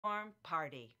Warm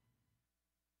Party.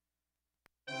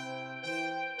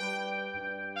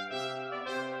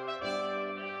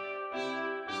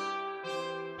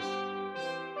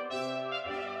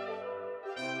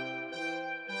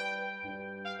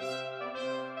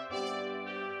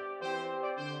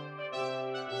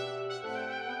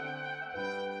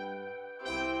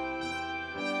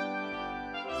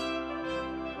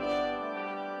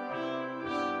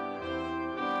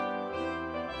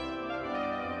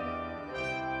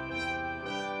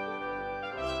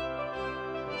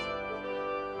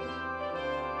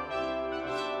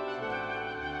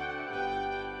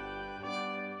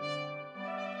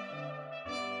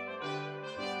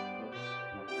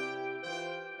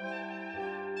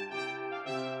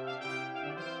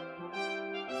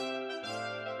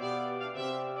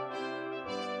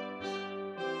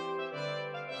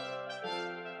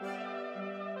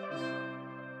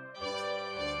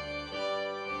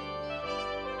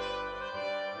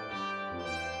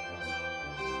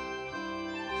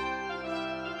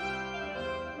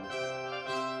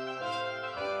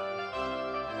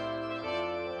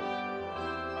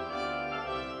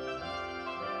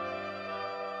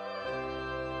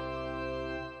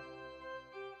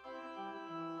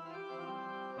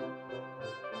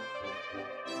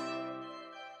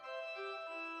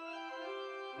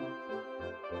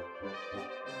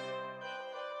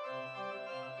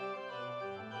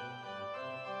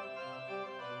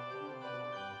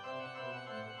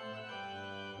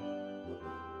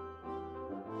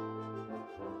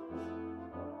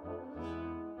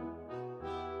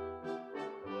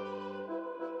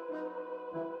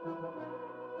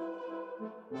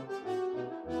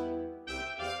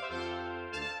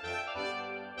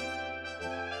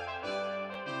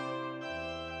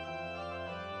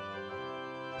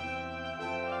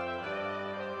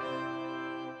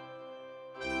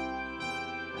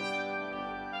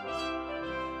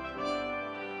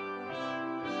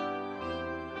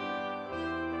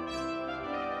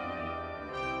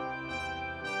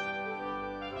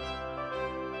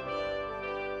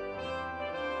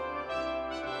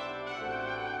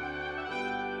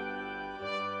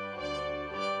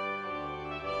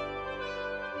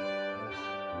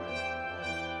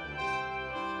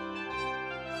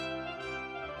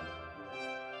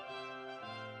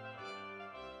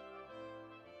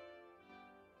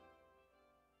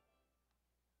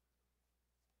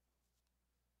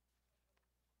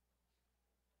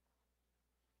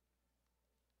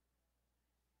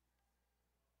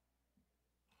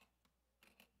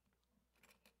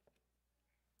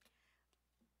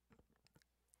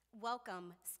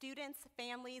 Welcome, students,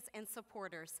 families, and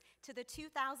supporters, to the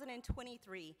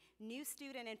 2023 New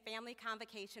Student and Family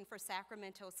Convocation for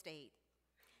Sacramento State.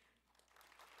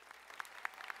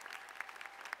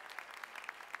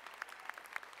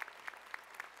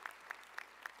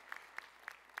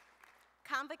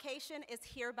 Convocation is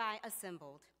hereby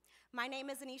assembled. My name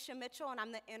is Anisha Mitchell, and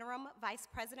I'm the Interim Vice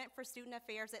President for Student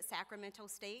Affairs at Sacramento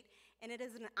State, and it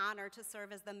is an honor to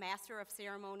serve as the Master of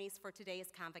Ceremonies for today's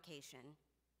convocation.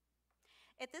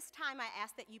 At this time, I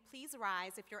ask that you please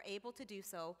rise, if you're able to do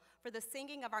so, for the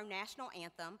singing of our national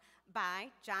anthem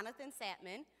by Jonathan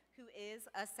Satman, who is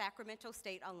a Sacramento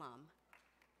State alum.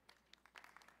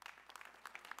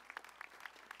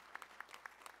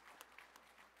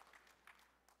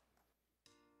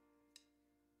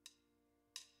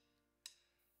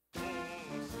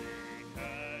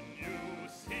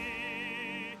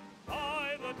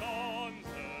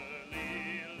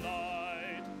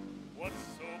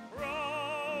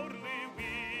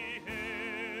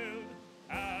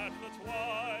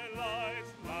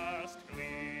 Twilight's last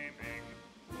gleaming,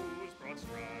 whose broad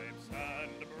stripes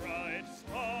and bright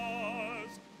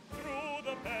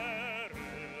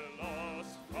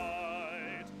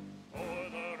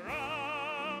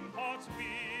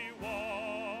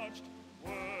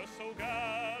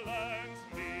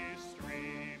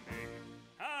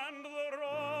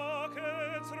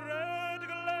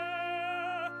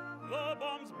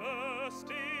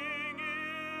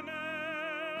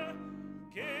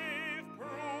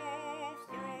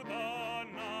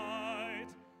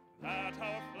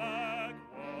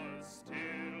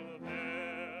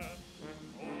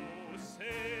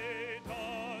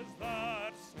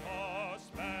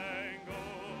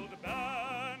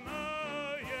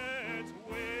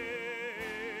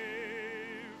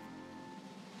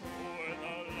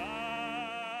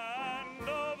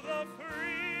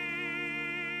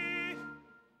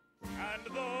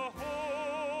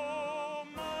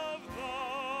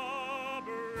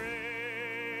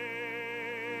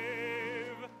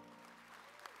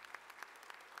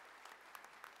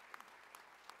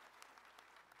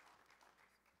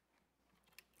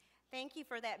Thank you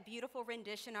for that beautiful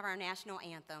rendition of our national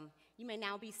anthem. You may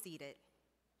now be seated.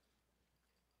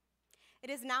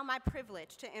 It is now my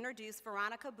privilege to introduce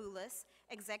Veronica Boulis,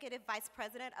 Executive Vice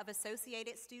President of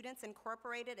Associated Students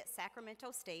Incorporated at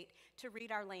Sacramento State, to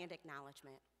read our land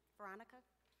acknowledgement. Veronica?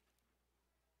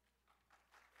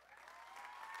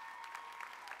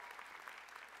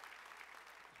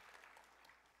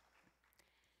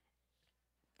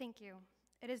 Thank you.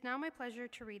 It is now my pleasure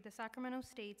to read the Sacramento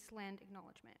State's land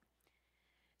acknowledgement.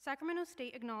 Sacramento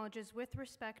State acknowledges with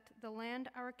respect the land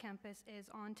our campus is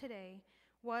on today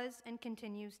was and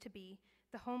continues to be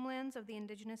the homelands of the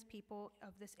indigenous people of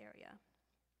this area.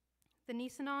 The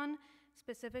Nisenan,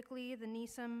 specifically the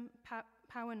Nisem,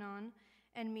 Pawinan,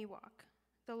 and Miwok.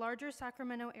 The larger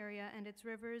Sacramento area and its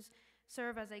rivers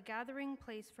serve as a gathering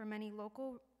place for many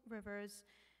local rivers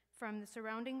from the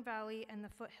surrounding valley and the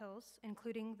foothills,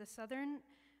 including the southern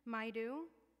Maidu,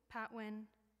 Patwin,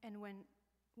 and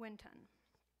Winton.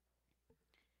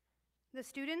 The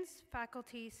students,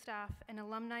 faculty, staff, and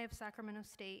alumni of Sacramento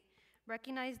State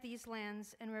recognize these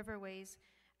lands and riverways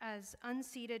as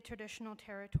unceded traditional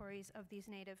territories of these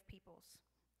native peoples.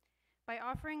 By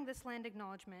offering this land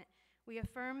acknowledgement, we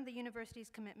affirm the university's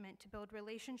commitment to build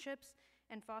relationships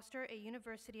and foster a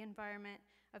university environment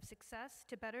of success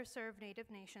to better serve Native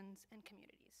nations and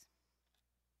communities.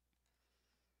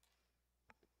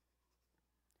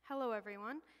 Hello,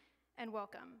 everyone, and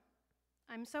welcome.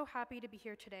 I'm so happy to be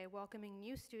here today welcoming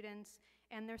new students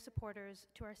and their supporters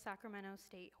to our Sacramento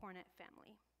State Hornet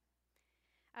family.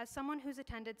 As someone who's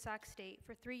attended Sac State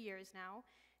for 3 years now,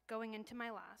 going into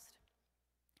my last,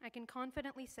 I can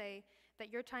confidently say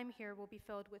that your time here will be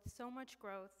filled with so much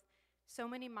growth, so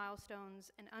many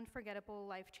milestones, and unforgettable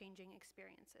life-changing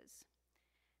experiences.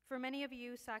 For many of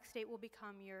you, Sac State will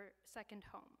become your second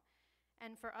home,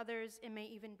 and for others, it may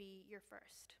even be your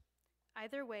first.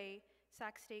 Either way,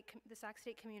 the Sac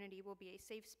State community will be a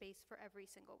safe space for every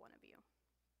single one of you.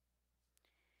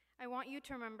 I want you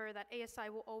to remember that ASI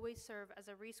will always serve as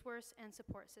a resource and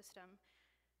support system.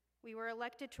 We were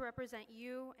elected to represent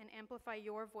you and amplify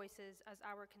your voices as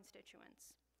our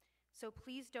constituents. So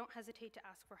please don't hesitate to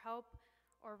ask for help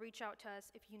or reach out to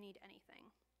us if you need anything.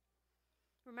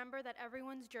 Remember that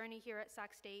everyone's journey here at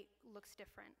Sac State looks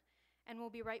different, and we'll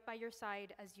be right by your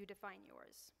side as you define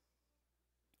yours.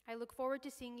 I look forward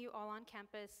to seeing you all on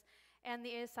campus and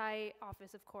the ASI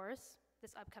office, of course,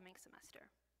 this upcoming semester.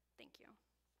 Thank you.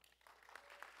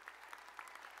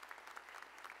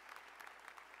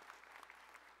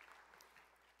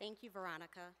 Thank you,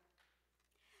 Veronica.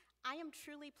 I am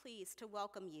truly pleased to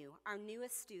welcome you, our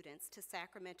newest students, to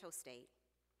Sacramento State.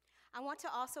 I want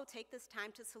to also take this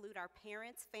time to salute our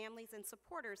parents, families, and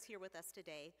supporters here with us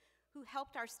today who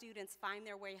helped our students find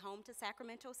their way home to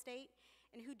Sacramento State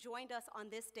and who joined us on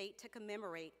this date to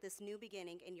commemorate this new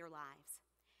beginning in your lives.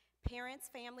 Parents,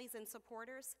 families, and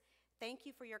supporters, thank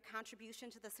you for your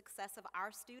contribution to the success of our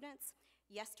students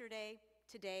yesterday,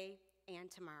 today,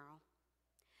 and tomorrow.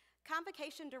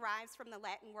 Convocation derives from the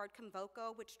Latin word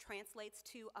convoco, which translates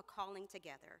to a calling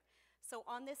together. So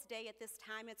on this day, at this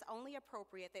time, it's only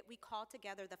appropriate that we call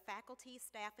together the faculty,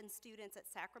 staff, and students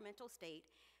at Sacramento State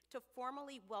to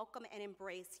formally welcome and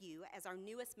embrace you as our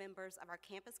newest members of our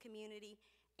campus community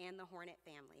and the Hornet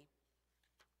family.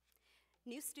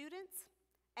 New students,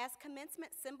 as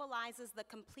commencement symbolizes the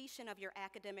completion of your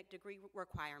academic degree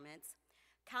requirements,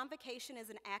 convocation is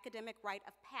an academic rite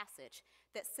of passage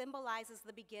that symbolizes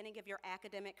the beginning of your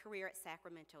academic career at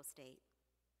Sacramento State.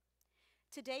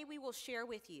 Today we will share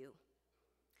with you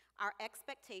our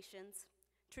expectations,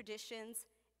 traditions,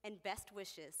 and best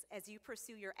wishes as you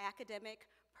pursue your academic,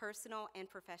 personal, and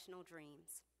professional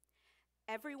dreams.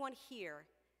 Everyone here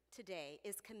today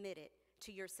is committed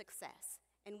to your success,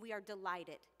 and we are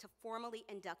delighted to formally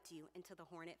induct you into the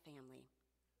Hornet family.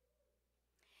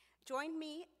 Join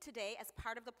me today as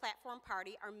part of the platform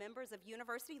party are members of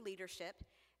university leadership,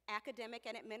 academic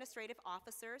and administrative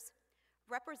officers,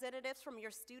 representatives from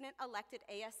your student-elected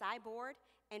ASI board,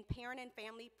 and parent and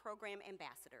family program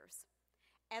ambassadors.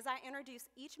 As I introduce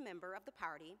each member of the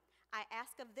party, I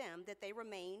ask of them that they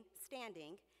remain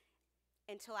standing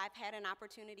until I've had an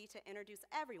opportunity to introduce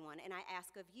everyone, and I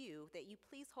ask of you that you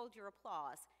please hold your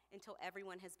applause until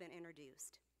everyone has been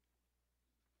introduced.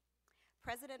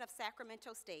 President of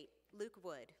Sacramento State, Luke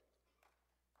Wood.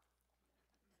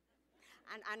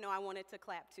 I know I wanted to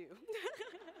clap too.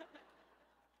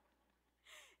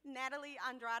 Natalie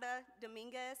Andrada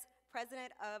Dominguez,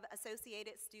 President of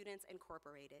Associated Students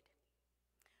Incorporated.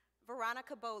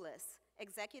 Veronica Boulis,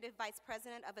 Executive Vice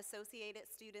President of Associated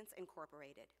Students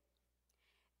Incorporated.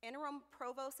 Interim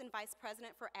Provost and Vice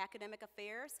President for Academic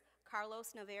Affairs,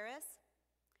 Carlos Navarez.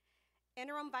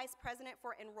 Interim Vice President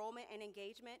for Enrollment and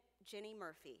Engagement, Jenny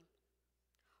Murphy.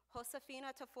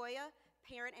 Josefina Tafoya,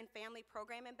 Parent and Family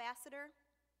Program Ambassador.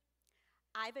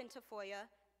 Ivan Tafoya,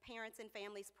 Parents and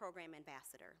Families Program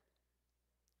Ambassador.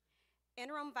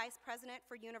 Interim Vice President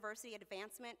for University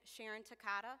Advancement, Sharon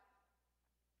Takata.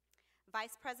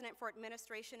 Vice President for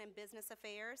Administration and Business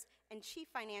Affairs and Chief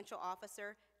Financial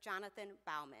Officer, Jonathan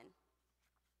Bauman.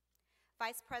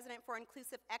 Vice President for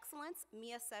Inclusive Excellence,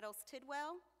 Mia Settles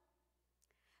Tidwell.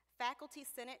 Faculty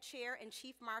Senate Chair and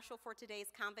Chief Marshal for today's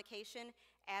convocation,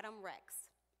 Adam Rex.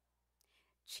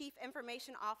 Chief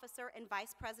Information Officer and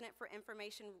Vice President for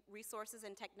Information Resources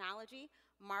and Technology,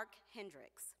 Mark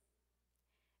Hendricks.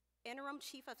 Interim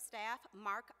Chief of Staff,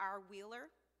 Mark R. Wheeler.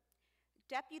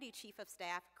 Deputy Chief of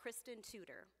Staff, Kristen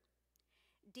Tudor.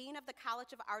 Dean of the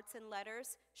College of Arts and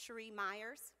Letters, Cherie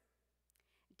Myers.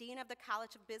 Dean of the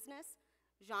College of Business,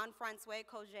 Jean-Francois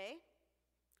Coget.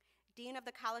 Dean of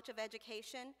the College of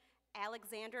Education,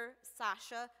 Alexander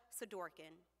Sasha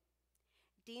Sidorkin.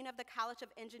 Dean of the College of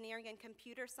Engineering and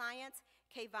Computer Science,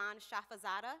 Kayvon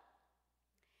Shafazada.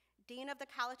 Dean of the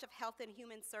College of Health and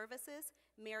Human Services,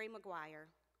 Mary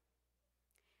McGuire.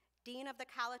 Dean of the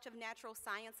College of Natural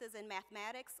Sciences and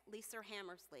Mathematics, Lisa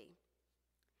Hammersley.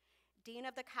 Dean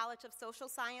of the College of Social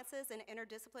Sciences and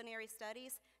Interdisciplinary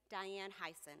Studies, Diane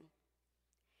Heisen.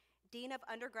 Dean of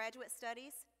Undergraduate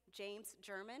Studies, James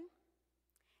German.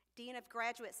 Dean of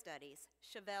Graduate Studies,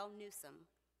 Chevelle Newsom.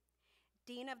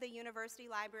 Dean of the University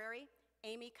Library,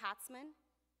 Amy Kotzman.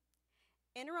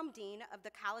 Interim Dean of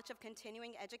the College of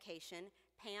Continuing Education,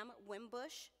 Pam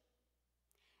Wimbush.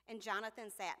 And Jonathan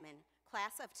Satman,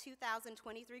 class of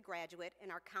 2023 graduate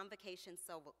and our convocation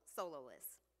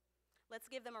soloist. Let's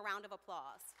give them a round of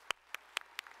applause.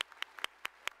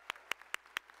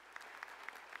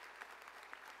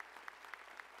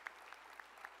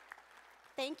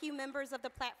 Thank you, members of the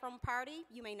platform party.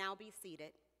 You may now be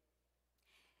seated.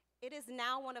 It is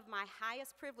now one of my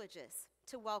highest privileges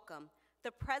to welcome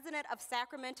the President of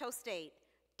Sacramento State,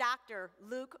 Dr.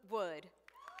 Luke Wood.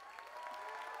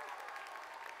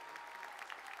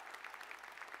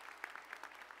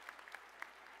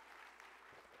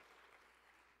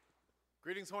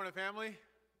 Greetings, Hornet family.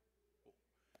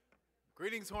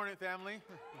 Greetings, Hornet family.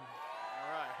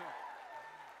 All right.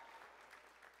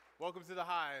 Welcome to the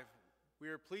Hive. We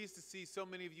are pleased to see so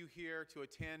many of you here to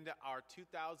attend our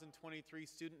 2023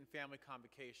 Student and Family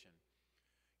Convocation.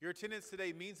 Your attendance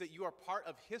today means that you are part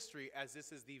of history, as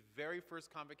this is the very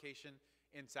first convocation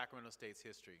in Sacramento State's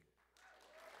history.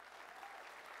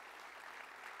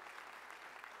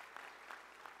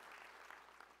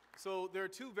 So there are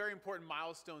two very important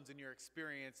milestones in your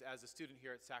experience as a student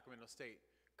here at Sacramento State: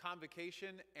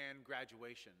 convocation and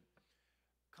graduation.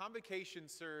 Convocation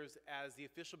serves as the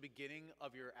official beginning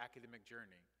of your academic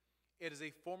journey. It is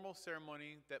a formal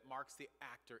ceremony that marks the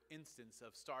act or instance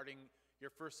of starting your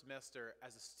first semester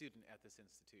as a student at this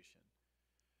institution.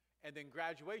 And then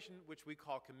graduation, which we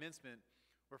call commencement,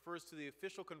 refers to the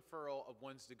official conferral of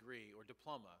one's degree or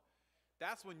diploma.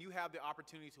 That's when you have the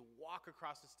opportunity to walk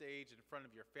across the stage in front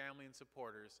of your family and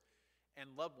supporters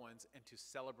and loved ones and to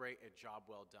celebrate a job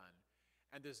well done.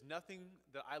 And there's nothing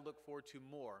that I look forward to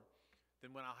more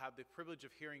than when I'll have the privilege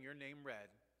of hearing your name read,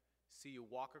 see you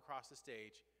walk across the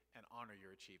stage, and honor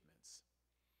your achievements.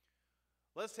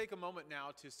 Let's take a moment now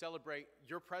to celebrate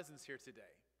your presence here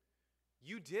today.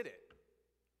 You did it.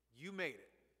 You made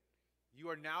it. You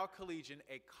are now a collegiate,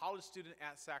 a college student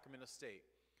at Sacramento State.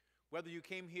 Whether you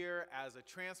came here as a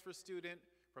transfer student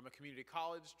from a community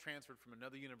college, transferred from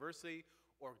another university,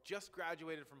 or just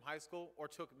graduated from high school, or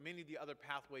took many of the other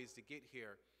pathways to get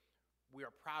here, we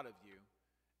are proud of you,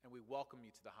 and we welcome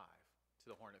you to the Hive, to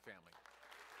the Hornet family.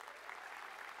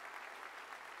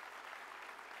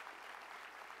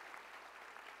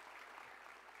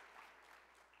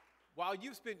 While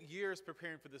you've spent years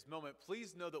preparing for this moment,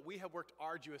 please know that we have worked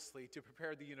arduously to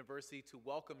prepare the university to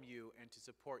welcome you and to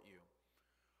support you.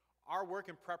 Our work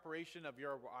in preparation of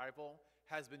your arrival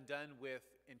has been done with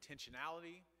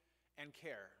intentionality and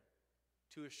care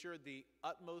to assure the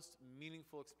utmost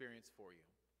meaningful experience for you.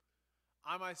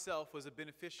 I myself was a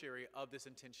beneficiary of this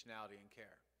intentionality and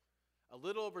care. A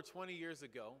little over 20 years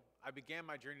ago, I began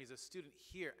my journey as a student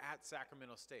here at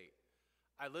Sacramento State.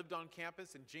 I lived on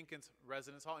campus in Jenkins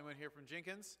Residence Hall. Anyone here from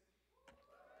Jenkins?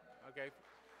 Okay,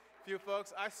 a few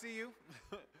folks, I see you.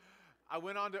 I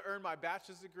went on to earn my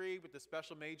bachelor's degree with a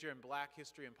special major in Black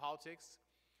History and Politics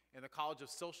in the College of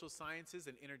Social Sciences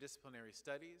and Interdisciplinary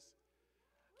Studies.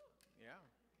 Yeah.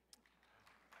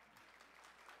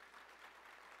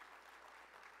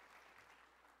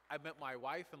 I met my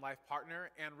wife and life partner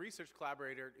and research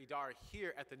collaborator, Idara,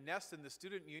 here at the Nest in the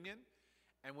Student Union,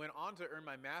 and went on to earn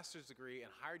my master's degree in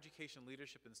higher education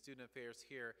leadership and student affairs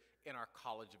here in our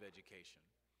College of Education.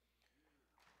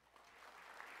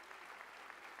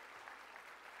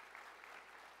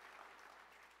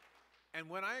 And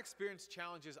when I experienced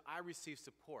challenges, I received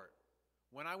support.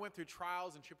 When I went through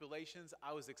trials and tribulations,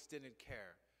 I was extended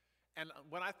care. And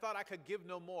when I thought I could give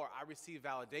no more, I received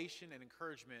validation and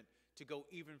encouragement to go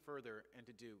even further and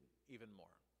to do even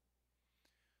more.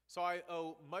 So I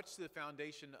owe much to the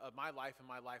foundation of my life and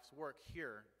my life's work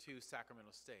here to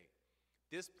Sacramento State.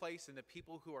 This place and the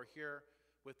people who are here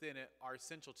within it are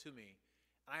essential to me.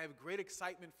 And I have great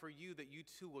excitement for you that you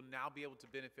too will now be able to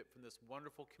benefit from this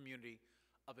wonderful community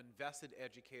of invested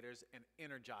educators and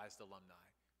energized alumni.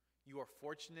 You are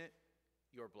fortunate,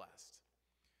 you are blessed.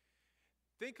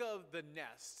 Think of the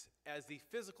nest as the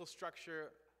physical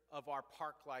structure of our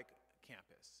park-like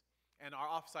campus and our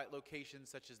off-site locations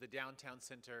such as the downtown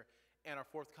center and our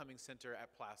forthcoming center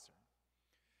at Placer.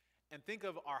 And think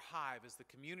of our hive as the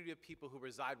community of people who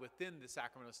reside within the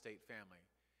Sacramento State family.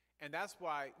 And that's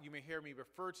why you may hear me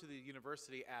refer to the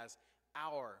university as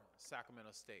our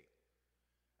Sacramento State.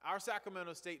 Our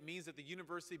Sacramento State means that the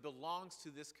university belongs to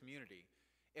this community.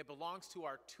 It belongs to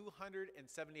our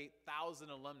 278,000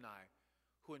 alumni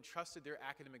who entrusted their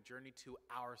academic journey to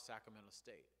our Sacramento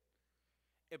State.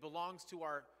 It belongs to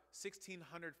our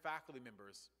 1,600 faculty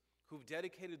members who've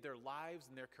dedicated their lives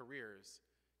and their careers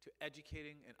to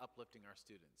educating and uplifting our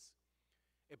students.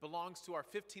 It belongs to our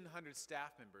 1,500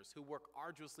 staff members who work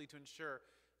arduously to ensure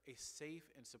a safe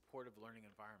and supportive learning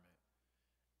environment.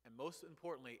 And most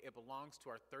importantly, it belongs to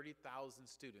our 30,000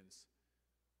 students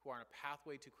who are on a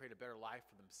pathway to create a better life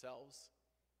for themselves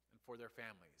and for their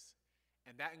families.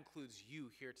 And that includes you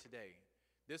here today.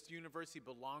 This university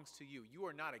belongs to you. You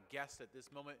are not a guest at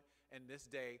this moment and this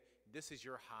day. This is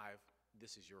your hive.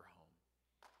 This is your home.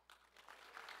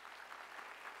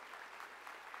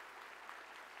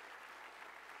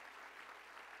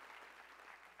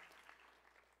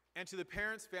 And to the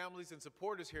parents, families, and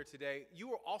supporters here today,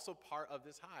 you are also part of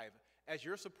this hive, as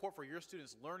your support for your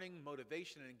students' learning,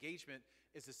 motivation, and engagement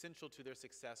is essential to their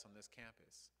success on this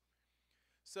campus.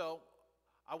 So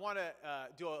I want to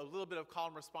do a little bit of call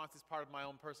and response as part of my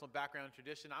own personal background and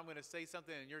tradition. I'm going to say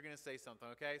something, and you're going to say something,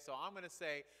 okay? So I'm going to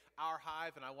say our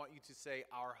hive, and I want you to say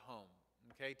our home,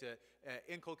 okay, to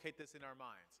inculcate this in our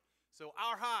minds. So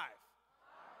our hive,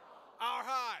 our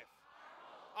hive,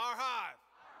 our hive,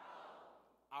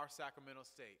 our Sacramento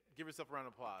State. Give yourself a round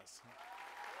of applause.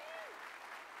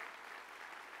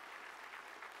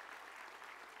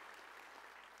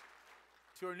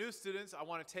 To our new students, I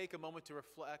want to take a moment to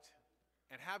reflect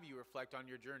and have you reflect on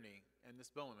your journey in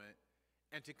this moment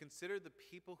and to consider the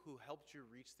people who helped you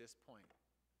reach this point.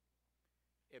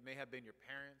 It may have been your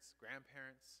parents,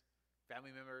 grandparents,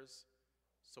 family members,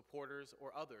 supporters,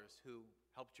 or others who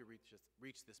helped you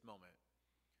reach this moment.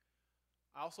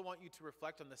 I also want you to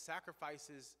reflect on the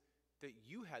sacrifices that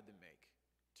you had to make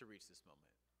to reach this moment.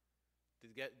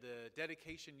 The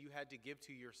dedication you had to give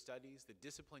to your studies, the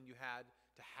discipline you had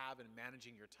to have in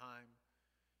managing your time,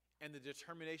 and the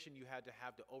determination you had to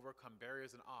have to overcome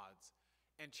barriers and odds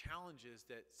and challenges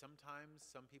that sometimes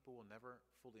some people will never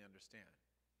fully understand.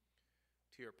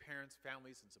 To your parents,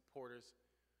 families, and supporters,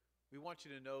 we want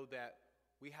you to know that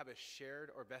we have a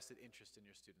shared or vested interest in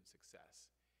your student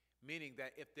success. Meaning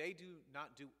that if they do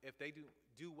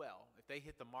well, if they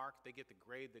hit the mark, they get the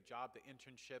grade, the job, the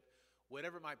internship,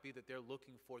 whatever it might be that they're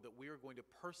looking for, that we are going to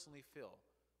personally feel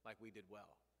like we did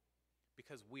well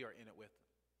because we are in it with them.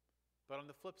 But on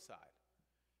the flip side,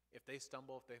 if they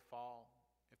stumble, if they fall,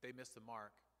 if they miss the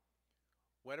mark,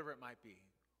 whatever it might be,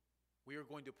 we are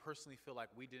going to personally feel like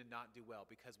we did not do well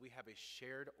because we have a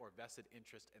shared or vested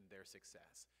interest in their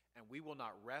success. And we will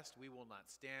not rest, we will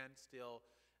not stand still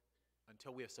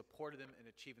until we have supported them in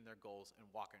achieving their goals and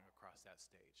walking across that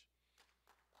stage.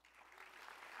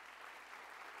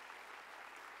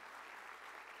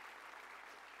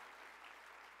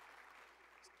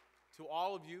 To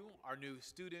all of you, our new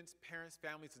students, parents,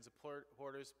 families, and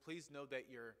supporters, please know that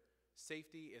your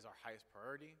safety is our highest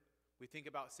priority. We think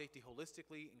about safety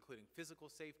holistically, including physical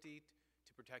safety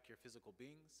to protect your physical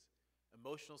beings,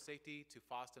 emotional safety to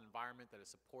foster an environment that is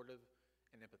supportive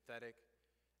and empathetic,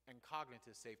 and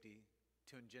cognitive safety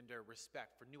to engender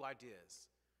respect for new ideas,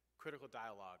 critical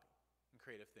dialogue, and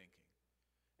creative thinking.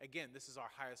 Again, this is our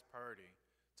highest priority,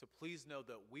 so please know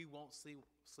that we won't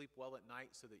sleep well at night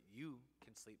so that you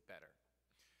can sleep better.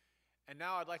 And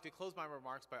now I'd like to close my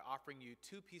remarks by offering you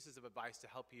two pieces of advice to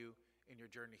help you in your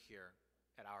journey here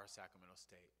at our Sacramento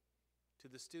State. To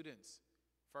the students,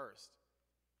 first,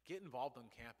 get involved on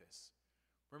campus.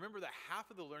 Remember that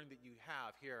half of the learning that you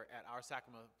have here at our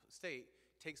Sacramento State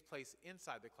takes place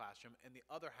inside the classroom, and the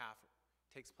other half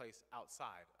takes place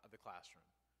outside of the classroom.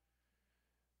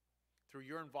 Through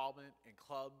your involvement in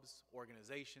clubs,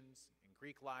 organizations, in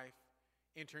Greek life,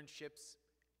 internships,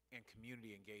 and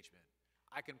community engagement.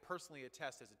 I can personally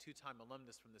attest as a two-time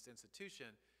alumnus from this institution,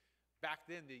 back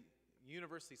then the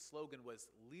university slogan was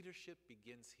 "Leadership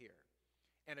begins here."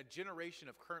 And a generation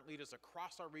of current leaders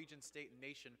across our region, state, and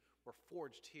nation were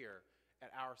forged here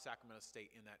at our Sacramento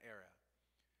State in that era.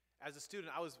 As a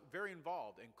student, I was very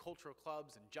involved in cultural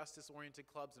clubs and justice-oriented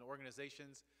clubs and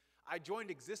organizations. I joined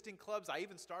existing clubs. I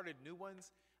even started new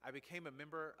ones. I became a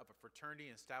member of a fraternity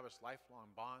and established lifelong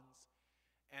bonds.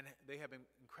 And they have been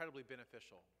incredibly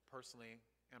beneficial, personally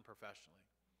and professionally.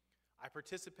 I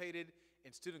participated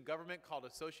in student government called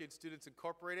Associated Students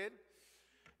Incorporated,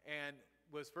 and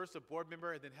was first a board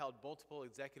member and then held multiple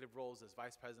executive roles as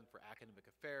Vice President for Academic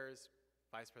Affairs,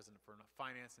 Vice President for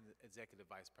Finance, and Executive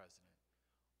Vice President.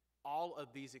 All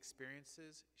of these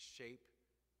experiences shape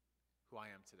who I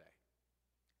am today.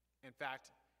 In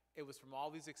fact, it was from all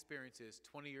these experiences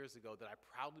 20 years ago that I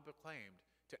proudly proclaimed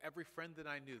to every friend that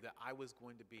I knew that I was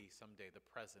going to be someday the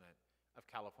president of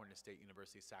California State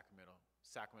University,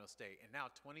 Sacramento State. And now,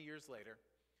 20 years later,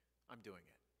 I'm doing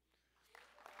it.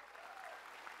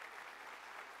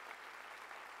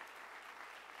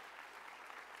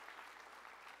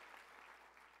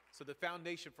 So the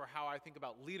foundation for how I think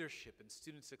about leadership and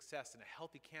student success in a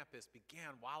healthy campus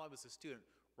began while I was a student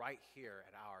right here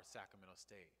at our Sacramento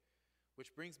State.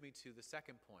 Which brings me to the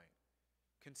second point.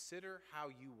 Consider how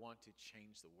you want to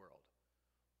change the world.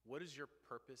 What is your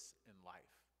purpose in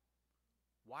life?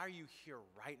 Why are you here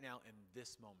right now in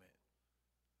this moment?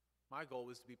 My goal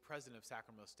was to be president of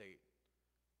Sacramento State.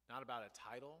 Not about a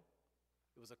title.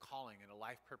 It was a calling and a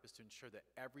life purpose to ensure that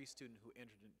every student who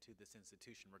entered into this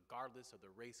institution, regardless of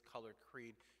their race, color,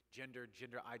 creed, gender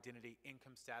identity,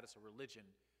 income status, or religion,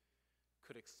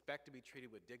 could expect to be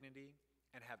treated with dignity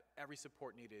and have every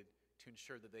support needed to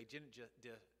ensure that they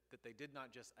did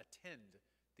not just attend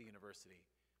the university,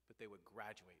 but they would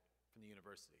graduate from the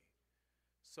university.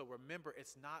 So remember,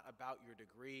 it's not about your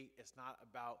degree, it's not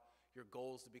about your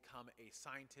goals to become a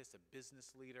scientist, a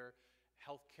business leader,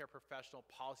 healthcare professional,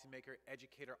 policymaker,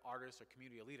 educator, artist, or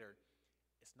community leader.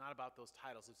 It's not about those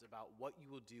titles, it's about what you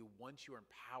will do once you are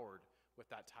empowered with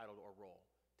that title or role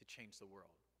to change the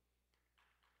world.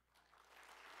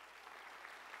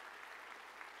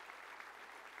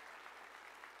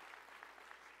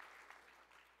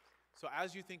 So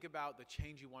as you think about the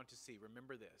change you want to see,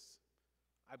 remember this.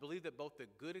 I believe that both the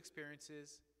good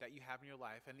experiences that you have in your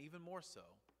life, and even more so,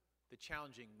 the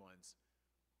challenging ones,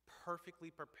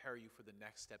 perfectly prepare you for the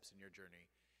next steps in your journey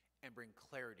and bring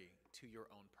clarity to your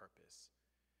own purpose.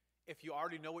 If you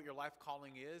already know what your life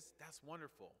calling is, that's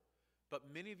wonderful. But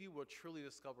many of you will truly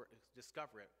discover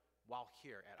it while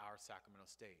here at our Sacramento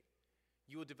State.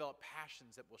 You will develop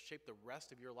passions that will shape the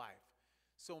rest of your life.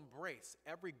 So embrace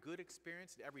every good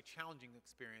experience and every challenging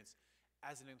experience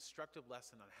as an instructive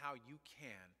lesson on how you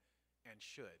can and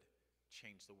should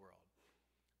change the world.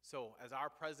 So as our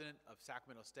president of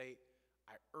Sacramento State,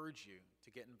 I urge you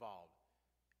to get involved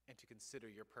and to consider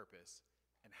your purpose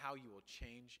and how you will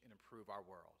change and improve our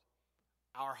world.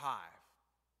 Our hive.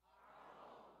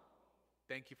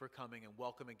 Thank you for coming, and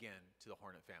welcome again to the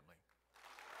Hornet family.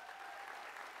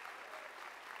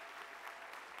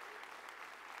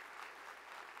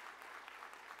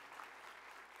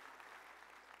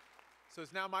 So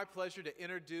it's now my pleasure to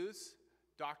introduce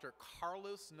Dr.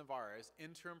 Carlos Navarez,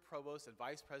 Interim Provost and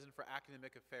Vice President for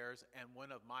Academic Affairs and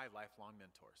one of my lifelong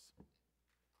mentors.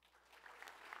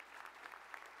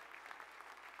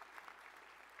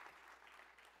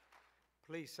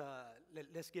 Please,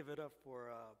 let's give it up for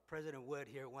President Wood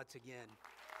here once again.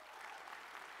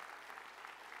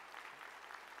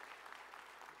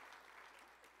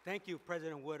 Thank you,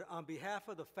 President Wood. On behalf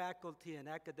of the faculty and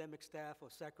academic staff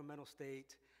of Sacramento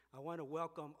State, I want to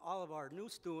welcome all of our new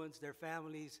students, their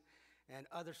families, and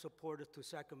other supporters to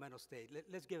Sacramento State.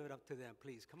 Let's give it up to them,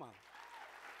 please. Come on.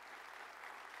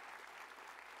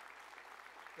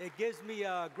 It gives me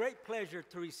a great pleasure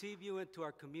to receive you into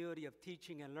our community of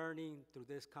teaching and learning through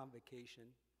this convocation.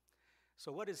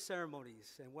 So what is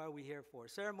ceremonies and what are we here for?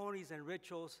 Ceremonies and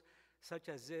rituals such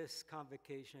as this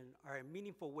convocation are a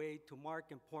meaningful way to mark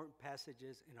important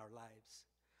passages in our lives.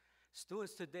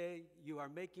 Students, today, you are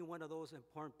making one of those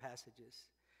important passages.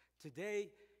 Today,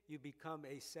 you become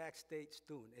a Sac State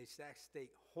student, a Sac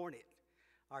State Hornet.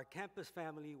 Our campus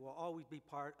family will always be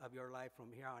part of your life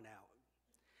from here on out.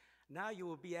 Now you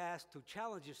will be asked to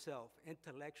challenge yourself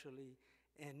intellectually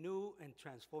in new and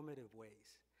transformative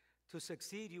ways. To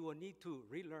succeed, you will need to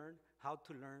relearn how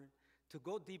to learn, to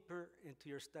go deeper into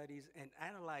your studies and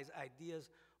analyze ideas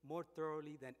more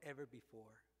thoroughly than ever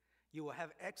before. You will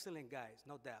have excellent guides,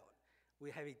 no doubt.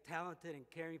 We have a talented and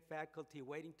caring faculty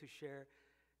waiting to share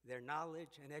their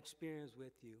knowledge and experience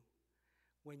with you.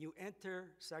 When you enter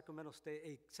a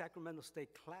Sacramento State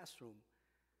classroom,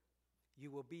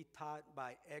 you will be taught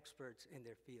by experts in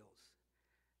their fields.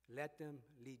 Let them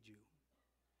lead you.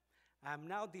 I am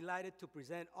now delighted to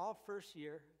present all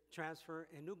first-year, transfer,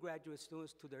 and new graduate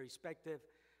students to their respective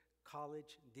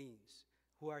college deans,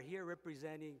 who are here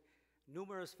representing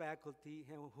numerous faculty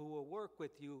and who will work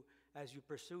with you as you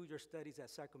pursue your studies at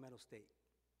Sacramento State.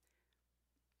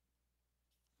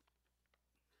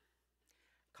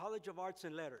 College of Arts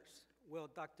and Letters. Will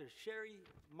Dr. Sherry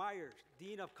Myers,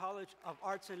 Dean of College of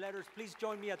Arts and Letters, please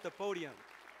join me at the podium.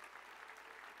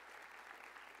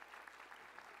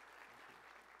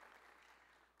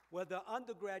 Will the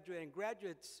undergraduate and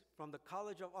graduates from the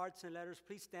College of Arts and Letters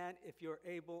please stand if you're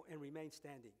able and remain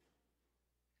standing.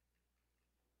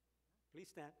 Please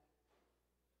stand.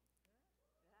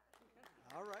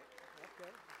 All right,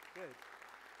 okay, good.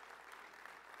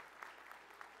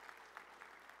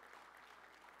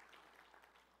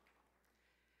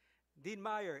 Dean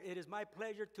Meyer, it is my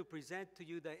pleasure to present to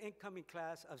you the incoming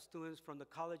class of students from the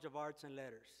College of Arts and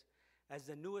Letters. As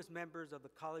the newest members of the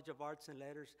College of Arts and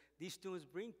Letters, these students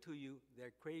bring to you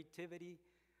their creativity,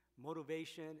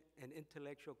 motivation, and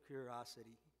intellectual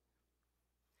curiosity.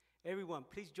 Everyone,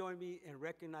 please join me in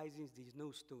recognizing these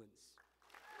new students.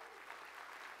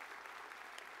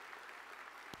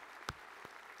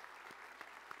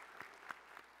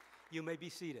 You may be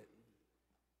seated.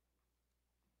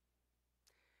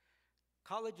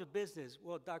 College of Business,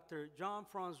 will Dr.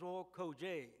 Jean-Francois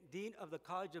Coget, Dean of the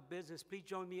College of Business, please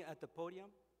join me at the podium?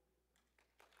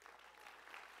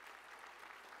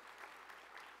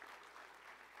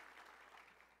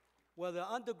 Will the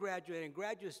undergraduate and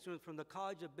graduate students from the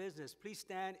College of Business please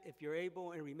stand if you're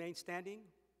able and remain standing?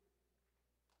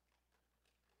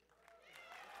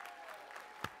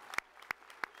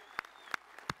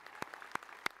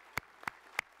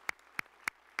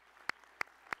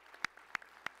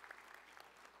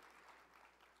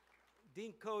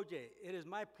 Dean Koje, it is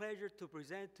my pleasure to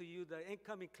present to you the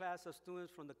incoming class of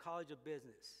students from the College of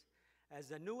Business. As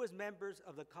the newest members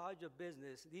of the College of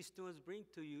Business, these students bring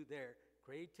to you their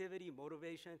creativity,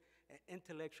 motivation, and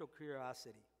intellectual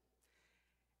curiosity.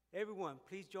 Everyone,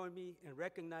 please join me in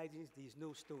recognizing these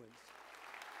new students.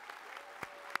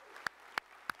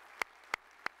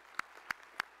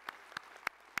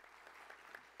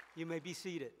 You may be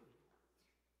seated.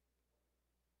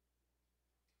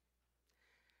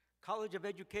 College of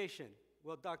Education,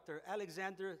 will Dr.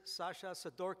 Alexander Sasha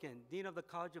Sadorkin, Dean of the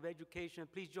College of Education,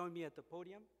 please join me at the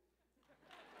podium?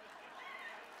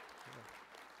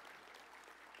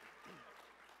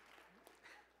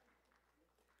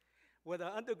 Will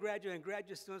the undergraduate and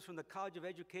graduate students from the College of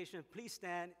Education please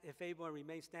stand if able and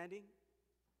remain standing?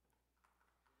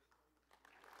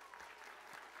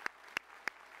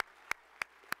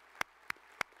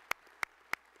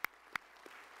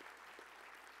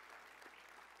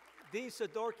 Dean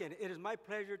Sadorkin, it is my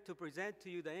pleasure to present to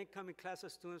you the incoming class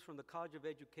of students from the College of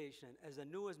Education. As the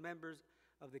newest members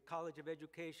of the College of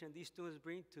Education, these students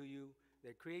bring to you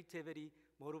their creativity,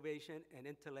 motivation, and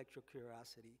intellectual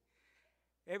curiosity.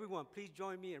 Everyone, please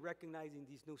join me in recognizing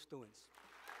these new students.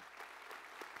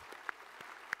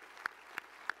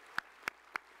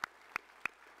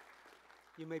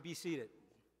 You may be seated.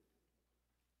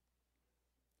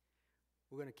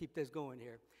 We're going to keep this going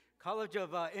here. College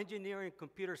of Engineering and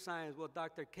Computer Science, will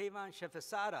Dr. Kayvon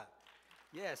Shefasada,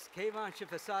 yes, Kayvon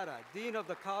Shefasada, Dean of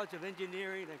the College of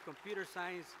Engineering and Computer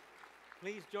Science,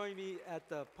 please join me at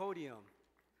the podium.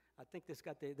 I think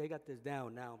they got this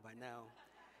down now by now.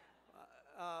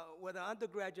 Will the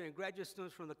undergraduate and graduate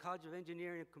students from the College of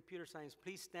Engineering and Computer Science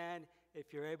please stand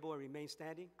if you're able and remain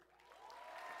standing?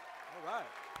 All right.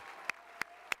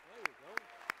 There you go.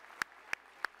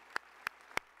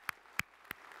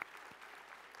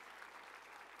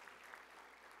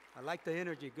 I like the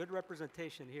energy, good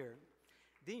representation here.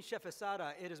 Dean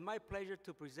Shefasada, it is my pleasure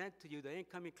to present to you the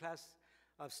incoming class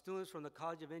of students from the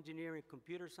College of Engineering and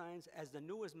Computer Science. As the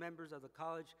newest members of the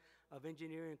College of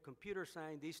Engineering and Computer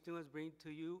Science, these students bring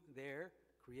to you their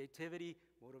creativity,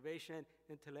 motivation,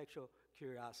 intellectual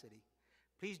curiosity.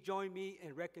 Please join me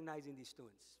in recognizing these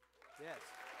students. Yes.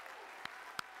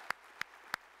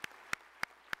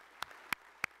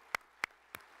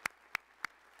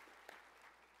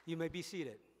 You may be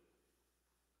seated.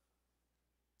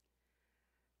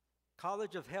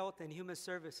 College of Health and Human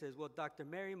Services, will Dr.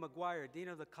 Mary McGuire, Dean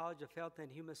of the College of Health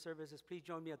and Human Services, please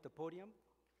join me at the podium?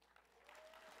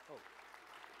 Oh.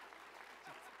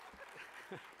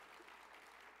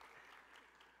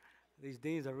 These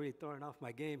deans are really throwing off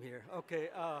my game here. Okay.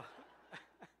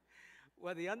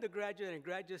 Will the undergraduate and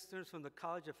graduate students from the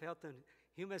College of Health and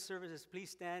Human Services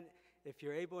please stand if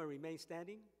you're able and remain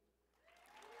standing?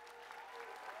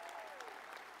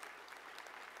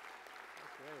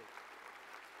 That's great.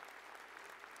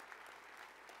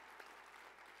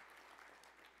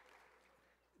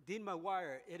 Dean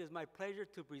McGuire, it is my pleasure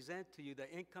to present to you the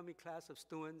incoming class of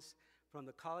students from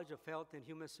the College of Health and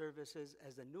Human Services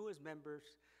as the newest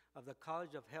members of the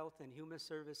College of Health and Human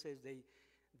Services.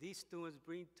 These students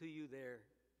bring to you their,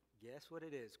 guess what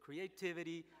it is,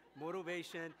 creativity,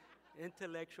 motivation,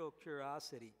 intellectual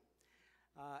curiosity.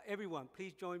 Everyone,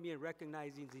 please join me in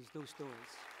recognizing these new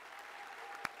students.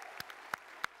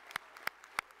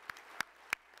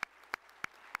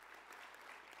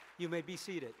 You may be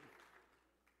seated.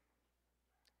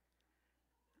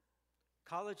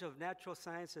 College of Natural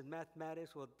Science and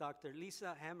Mathematics with Dr.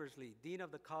 Lisa Hammersley, Dean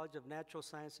of the College of Natural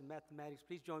Science and Mathematics.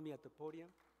 Please join me at the podium.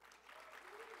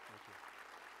 Thank you.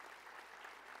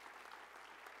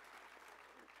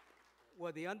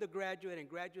 Will the undergraduate and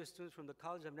graduate students from the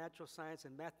College of Natural Science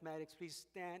and Mathematics please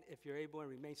stand if you're able and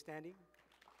remain standing?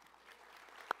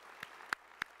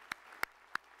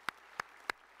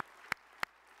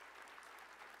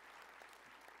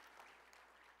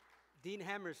 Dean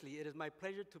Hammersley, it is my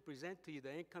pleasure to present to you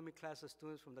the incoming class of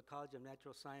students from the College of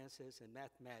Natural Sciences and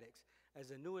Mathematics. As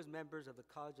the newest members of the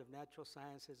College of Natural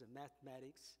Sciences and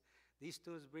Mathematics, these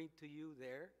students bring to you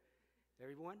their,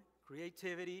 everyone,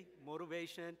 creativity,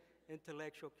 motivation,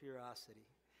 intellectual curiosity.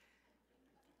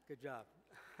 Good job.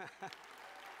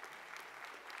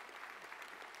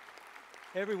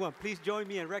 Everyone, please join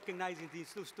me in recognizing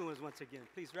these two students once again.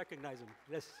 Please recognize them.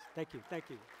 Yes, thank you, thank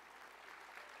you.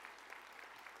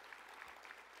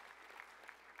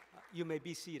 You may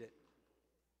be seated.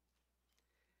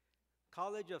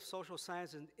 College of Social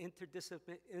Science and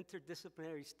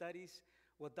Interdisciplinary Studies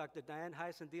with Dr. Diane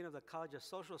Heisen, Dean of the College of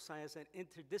Social Science and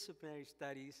Interdisciplinary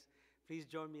Studies. Please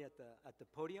join me at the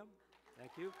podium.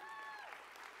 Thank you.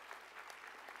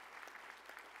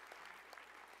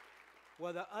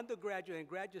 Will the undergraduate and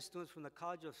graduate students from the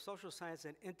College of Social Science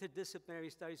and Interdisciplinary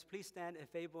Studies please stand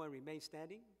if able and remain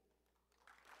standing?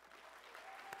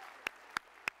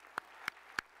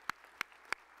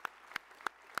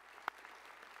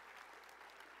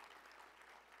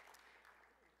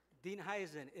 Dean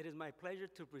Heisen, it is my pleasure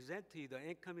to present to you the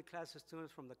incoming class of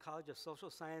students from the College of Social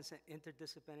Science and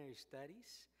Interdisciplinary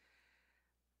Studies.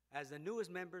 As the newest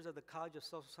members of the College of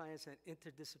Social Science and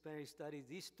Interdisciplinary Studies,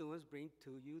 these students bring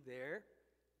to you their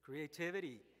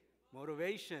creativity,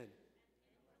 motivation.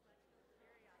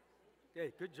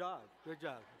 Okay, good job, good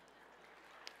job.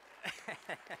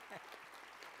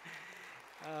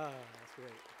 Oh, that's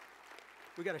great.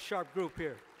 We got a sharp group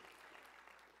here.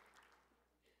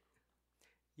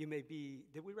 You may be,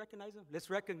 did we recognize them? Let's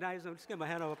recognize them. Let's give them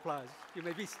a hand of applause. You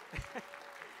may be,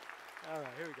 all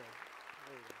right, here we go.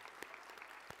 There we go.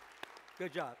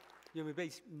 Good job. You may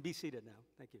be seated now.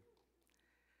 Thank you.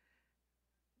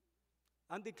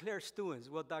 Undeclared students.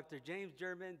 Will Dr. James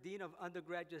German, Dean of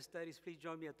Undergraduate Studies, please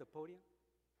join me at the podium?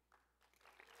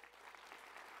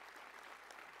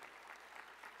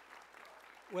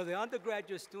 Will the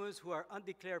undergraduate students who are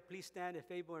undeclared please stand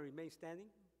if able and remain standing?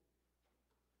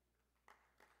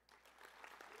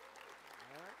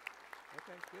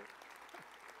 Okay, good.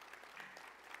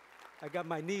 I got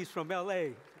my niece from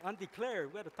LA,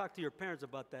 undeclared. We got to talk to your parents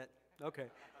about that. Okay.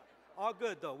 All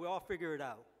good, though. We'll all figure it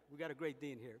out. We got a great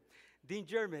dean here. Dean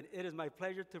German, it is my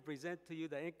pleasure to present to you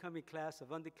the incoming class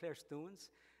of undeclared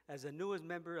students. As the newest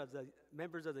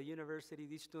members of the university,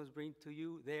 these students bring to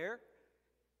you their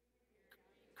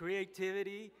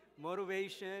creativity,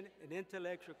 motivation, and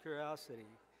intellectual curiosity.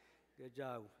 Good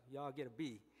job. Y'all get a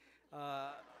B.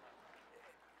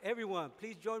 Everyone,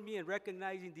 please join me in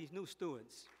recognizing these new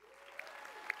students.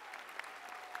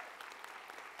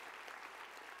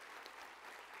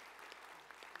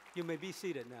 You may be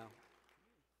seated now.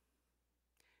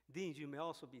 Deans, you may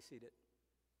also be seated.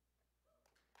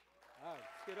 All right,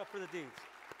 let's get up for the deans.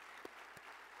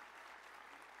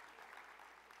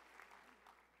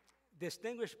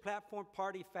 Distinguished platform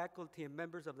party faculty and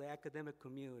members of the academic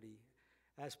community.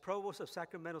 As Provost of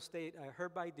Sacramento State, I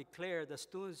hereby declare the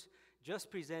students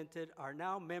just presented are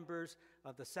now members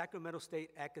of the Sacramento State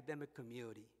academic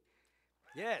community.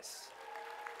 Yes.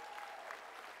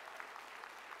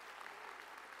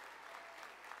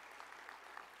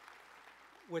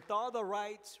 With all the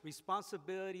rights,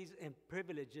 responsibilities, and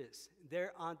privileges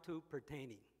thereunto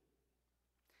pertaining.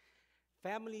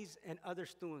 Families and other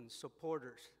students,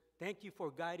 supporters, thank you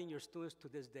for guiding your students to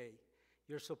this day.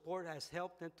 Your support has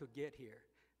helped them to get here.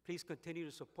 Please continue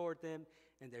to support them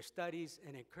in their studies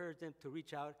and encourage them to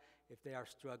reach out if they are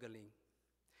struggling.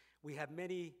 We have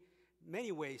many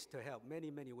ways to help, many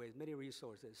ways, many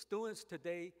resources. Students,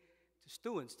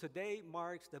 today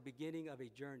marks the beginning of a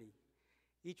journey.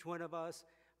 Each one of us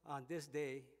on this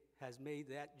day has made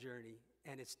that journey,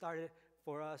 and it started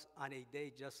for us on a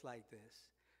day just like this.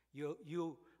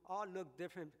 You all look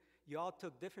different. You all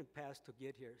took different paths to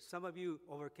get here. Some of you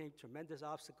overcame tremendous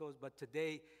obstacles, but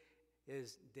today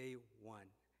is day one.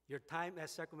 Your time at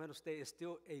Sacramento State is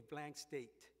still a blank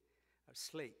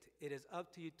slate. It is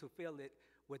up to you to fill it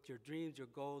with your dreams, your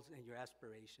goals, and your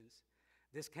aspirations.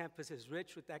 This campus is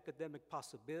rich with academic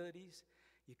possibilities.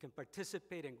 You can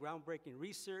participate in groundbreaking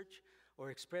research or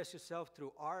express yourself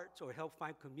through arts or help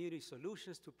find community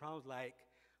solutions to problems like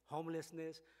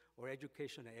homelessness or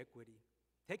educational equity.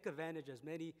 Take advantage of as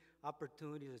many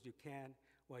opportunities as you can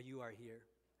while you are here.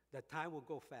 The time will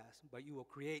go fast, but you will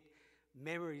create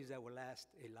memories that will last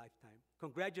a lifetime.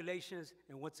 Congratulations,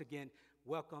 and once again,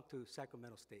 welcome to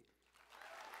Sacramento State.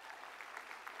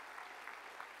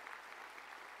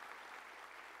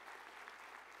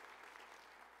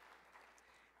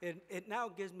 It now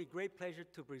gives me great pleasure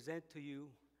to present to you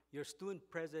your student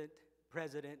president,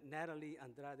 Natalie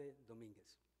Andrade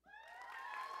Dominguez.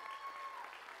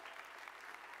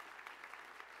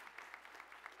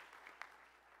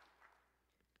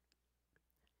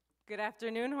 Good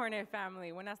afternoon, Hornet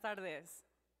family. Buenas tardes.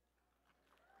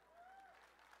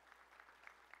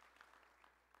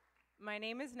 My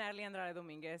name is Natalie Andrade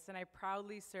Dominguez, and I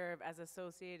proudly serve as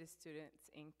Associated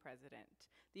Students, Inc. President,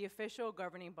 the official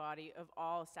governing body of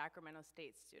all Sacramento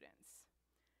State students.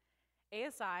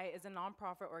 ASI is a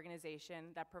nonprofit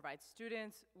organization that provides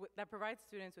students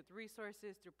with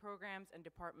resources through programs and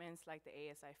departments like the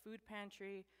ASI Food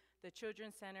Pantry, the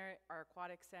Children's Center, our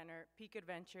Aquatic Center, Peak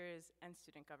Adventures, and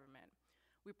student government.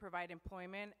 We provide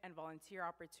employment and volunteer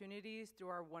opportunities through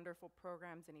our wonderful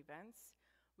programs and events.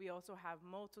 We also have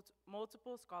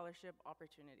multiple scholarship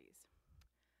opportunities.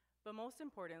 But most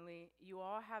importantly, you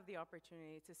all have the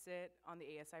opportunity to sit on the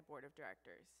ASI Board of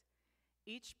Directors.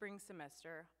 Each spring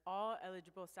semester, all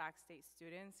eligible Sac State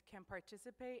students can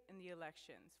participate in the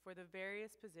elections for the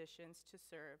various positions to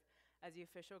serve as the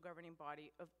official governing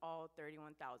body of all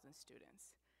 31,000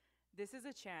 students. This is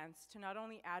a chance to not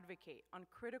only advocate on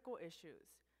critical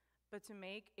issues, but to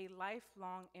make a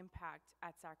lifelong impact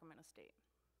at Sacramento State.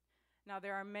 Now,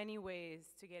 there are many ways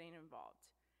to getting involved,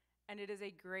 and it is a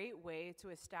great way to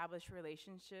establish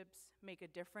relationships, make a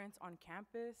difference on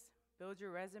campus, build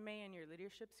your resume and your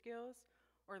leadership skills,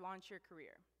 or launch your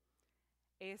career.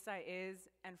 ASI is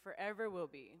and forever will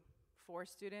be for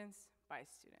students, by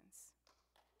students.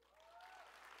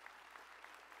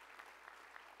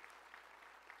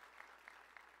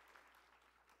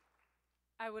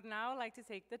 I would now like to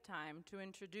take the time to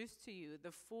introduce to you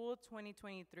the full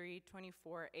 2023-24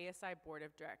 ASI Board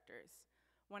of Directors.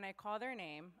 When I call their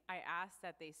name, I ask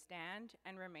that they stand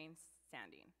and remain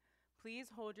standing. Please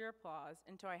hold your applause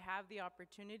until I have the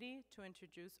opportunity to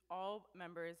introduce all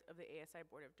members of the ASI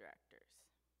Board of Directors.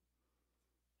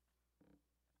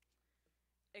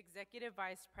 Executive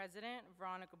Vice President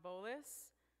Veronica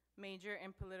Bolis, major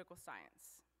in political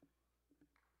science.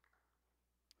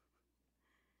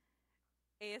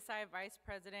 ASI Vice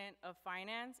President of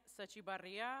Finance, Sachi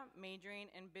Barria, majoring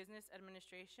in Business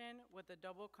Administration with a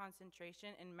double concentration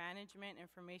in Management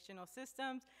Informational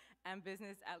Systems and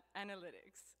Business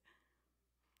Analytics.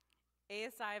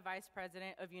 ASI Vice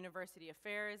President of University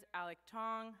Affairs, Alec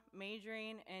Tong,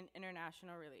 majoring in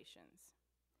International Relations.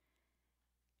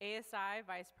 ASI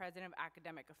Vice President of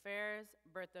Academic Affairs,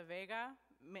 Bertha Vega,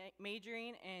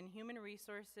 majoring in Human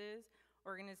Resources,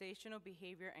 Organizational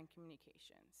Behavior and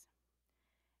Communications.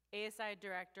 ASI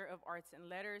Director of Arts and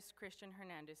Letters, Christian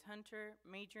Hernandez Hunter,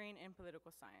 majoring in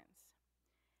Political Science.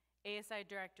 ASI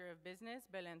Director of Business,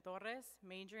 Belen Torres,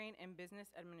 majoring in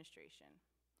Business Administration.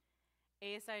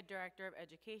 ASI Director of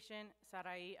Education,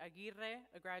 Sarai Aguirre,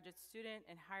 a graduate student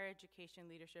in Higher Education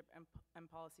Leadership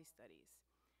and Policy Studies.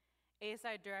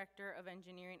 ASI Director of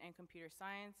Engineering and Computer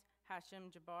Science, Hashim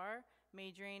Jabbar,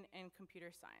 majoring in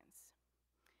Computer Science.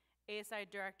 ASI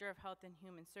Director of Health and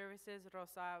Human Services,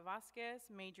 Rosa Vasquez,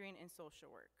 majoring in Social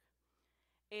Work.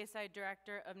 ASI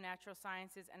Director of Natural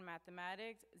Sciences and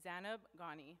Mathematics, Zanab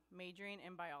Ghani, majoring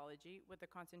in Biology with a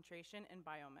concentration in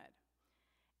Biomed.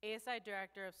 ASI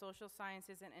Director of Social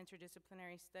Sciences and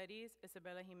Interdisciplinary Studies,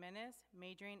 Isabella Jimenez,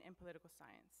 majoring in Political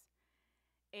Science.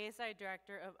 ASI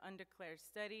Director of Undeclared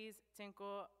Studies,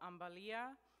 Tinko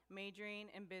Ambalia, majoring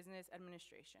in Business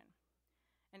Administration.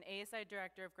 And ASI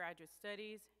Director of Graduate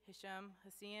Studies, Hisham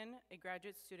Hassian, a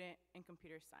graduate student in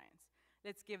Computer Science.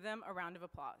 Let's give them a round of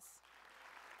applause.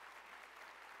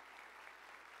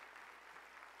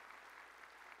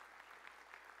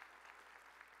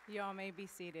 You all may be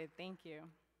seated. Thank you.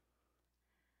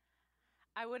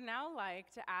 I would now like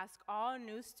to ask all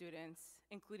new students,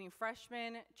 including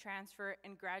freshmen, transfer,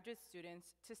 and graduate students,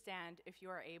 to stand if you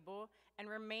are able and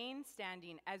remain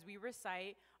standing as we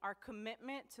recite our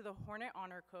commitment to the Hornet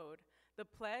Honor Code, the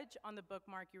pledge on the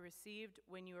bookmark you received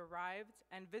when you arrived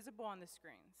and visible on the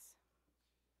screens.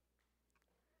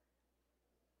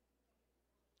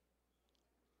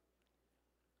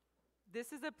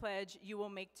 This is a pledge you will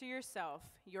make to yourself,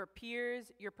 your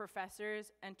peers, your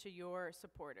professors, and to your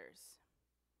supporters.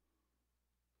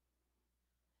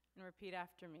 And repeat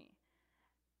after me.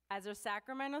 As a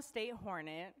Sacramento State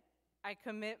Hornet, I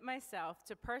commit myself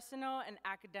to personal and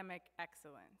academic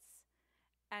excellence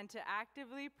and to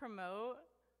actively promote,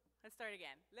 let's start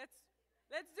again. Let's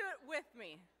do it with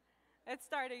me. Let's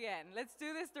start again. Let's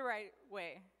do this the right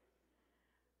way.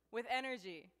 With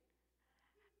energy.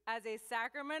 As a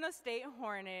Sacramento State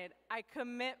Hornet, I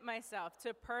commit myself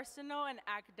to personal and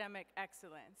academic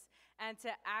excellence and to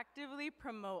actively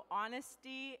promote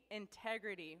honesty,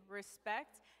 integrity,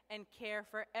 respect, and care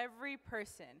for every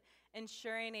person,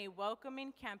 ensuring a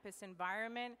welcoming campus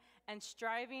environment and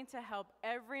striving to help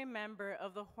every member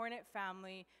of the Hornet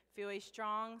family feel a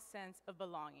strong sense of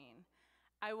belonging.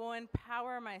 I will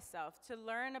empower myself to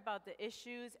learn about the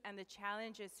issues and the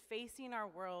challenges facing our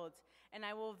world, and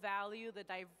I will value the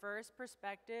diverse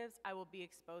perspectives I will be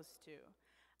exposed to.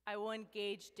 I will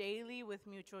engage daily with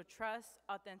mutual trust,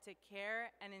 authentic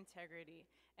care, and integrity,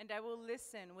 and I will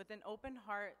listen with an open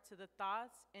heart to the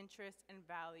thoughts, interests, and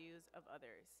values of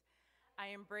others. I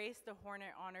embrace the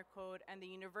Hornet Honor Code and the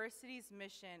university's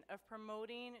mission of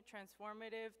promoting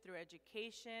transformative through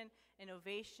education,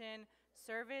 innovation,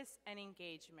 service, and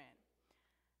engagement.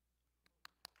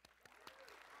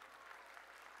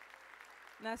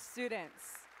 Now, students,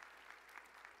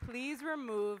 please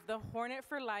remove the Hornet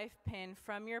for Life pin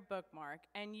from your bookmark,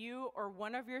 and you or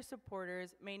one of your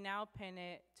supporters may now pin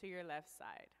it to your left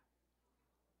side.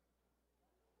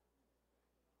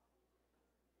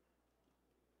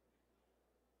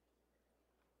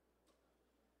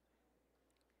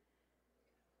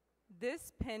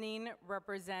 This pinning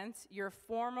represents your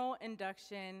formal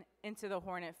induction into the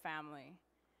Hornet family.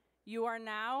 You are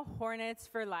now Hornets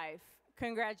for Life.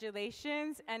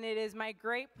 Congratulations, and it is my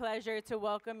great pleasure to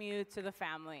welcome you to the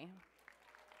family.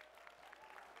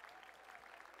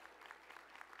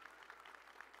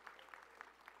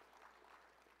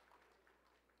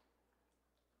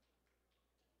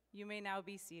 You may now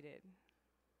be seated.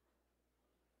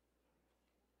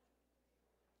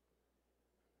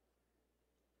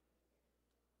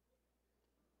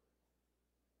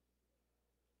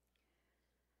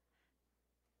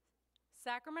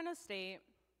 Sacramento State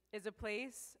is a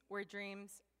place where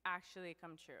dreams actually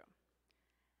come true.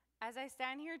 As I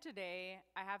stand here today,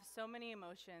 I have so many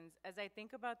emotions as I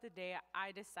think about the day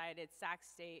I decided Sac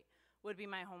State would be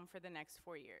my home for the next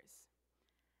 4 years.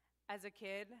 As a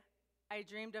kid, I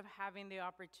dreamed of having the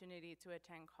opportunity to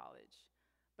attend college,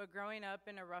 but growing up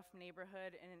in a rough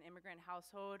neighborhood in an immigrant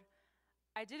household,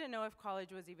 I didn't know if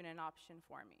college was even an option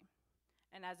for me.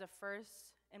 And as a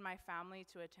first in my family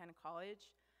to attend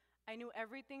college, I knew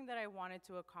everything that I wanted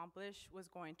to accomplish was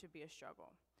going to be a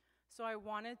struggle. So I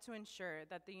wanted to ensure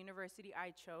that the university I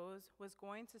chose was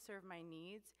going to serve my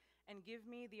needs and give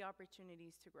me the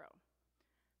opportunities to grow.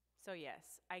 So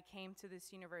yes, I came to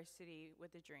this university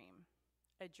with a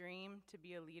dream to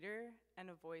be a leader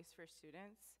and a voice for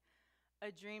students,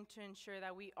 a dream to ensure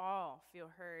that we all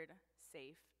feel heard,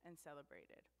 safe, and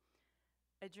celebrated,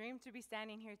 a dream to be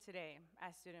standing here today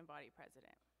as student body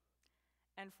president.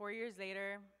 And 4 years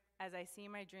later, as I see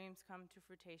my dreams come to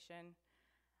fruition,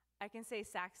 I can say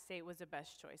Sac State was the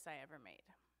best choice I ever made.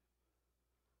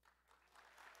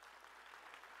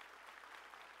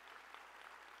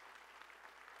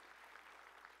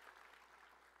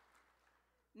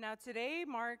 Now, today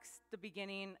marks the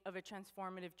beginning of a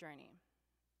transformative journey,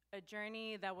 a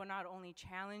journey that will not only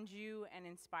challenge you and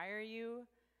inspire you,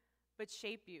 but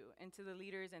shape you into the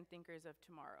leaders and thinkers of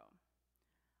tomorrow.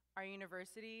 Our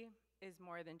university is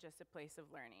more than just a place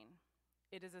of learning.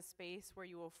 It is a space where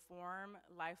you will form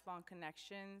lifelong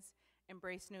connections,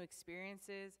 embrace new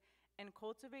experiences, and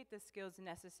cultivate the skills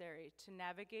necessary to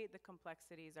navigate the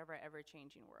complexities of our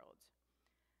ever-changing world.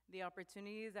 The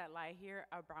opportunities that lie here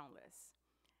are boundless.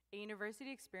 A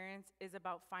university experience is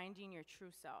about finding your true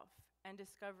self and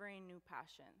discovering new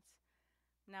passions.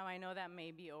 Now, I know that may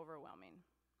be overwhelming,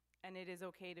 and it is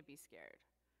okay to be scared.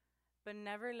 But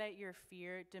never let your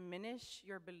fear diminish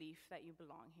your belief that you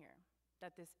belong here,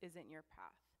 that this isn't your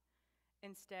path.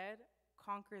 Instead,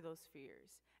 conquer those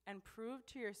fears and prove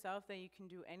to yourself that you can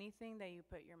do anything that you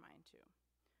put your mind to.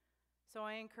 So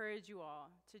I encourage you all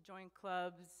to join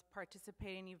clubs,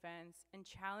 participate in events, and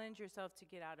challenge yourself to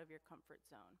get out of your comfort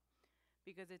zone,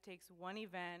 because it takes one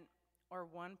event or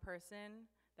one person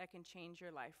that can change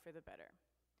your life for the better.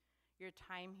 Your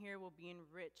time here will be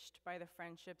enriched by the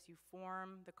friendships you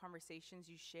form, the conversations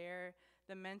you share,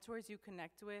 the mentors you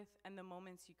connect with, and the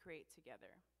moments you create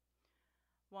together.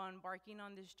 While embarking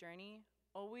on this journey,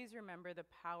 always remember the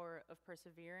power of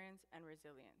perseverance and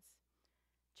resilience.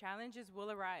 Challenges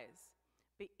will arise,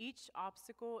 but each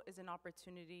obstacle is an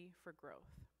opportunity for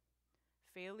growth.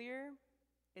 Failure,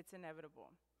 it's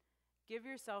inevitable. Give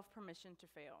yourself permission to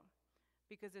fail,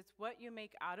 because it's what you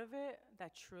make out of it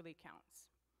that truly counts.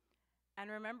 And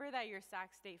remember that your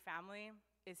Sac State family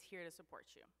is here to support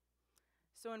you.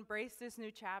 So embrace this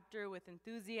new chapter with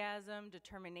enthusiasm,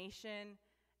 determination,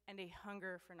 and a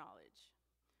hunger for knowledge.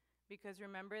 Because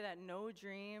remember that no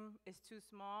dream is too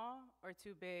small or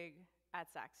too big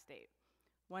at Sac State.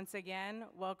 Once again,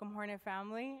 welcome Hornet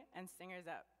Family, and singers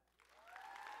up.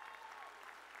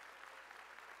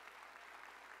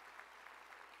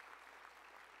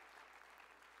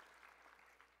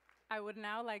 I would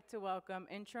now like to welcome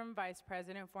Interim Vice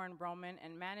President for Enrollment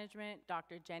and Management,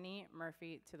 Dr. Jenny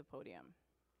Murphy, to the podium.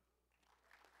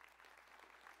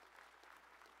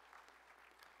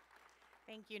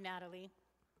 Thank you, Natalie.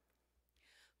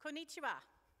 Konnichiwa,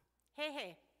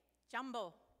 hehe,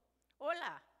 jumbo,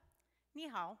 hola, ni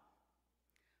hao,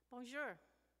 bonjour,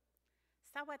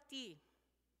 sawati,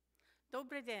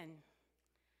 dobry den,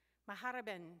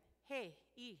 maharaben, hey,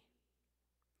 i,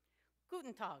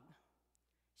 guten tag,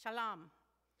 shalom,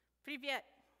 privyet,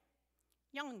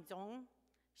 yongzong,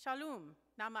 shalom,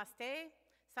 namaste,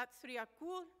 sat sri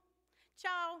akul,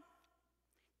 ciao,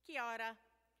 kia ora,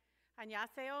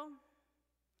 annyeonghaseyo,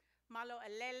 malo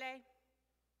alele.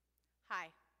 Hi.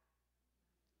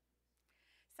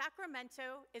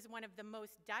 Sacramento is one of the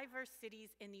most diverse cities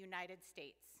in the United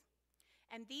States,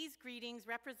 and these greetings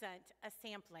represent a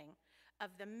sampling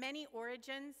of the many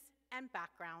origins and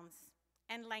backgrounds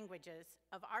and languages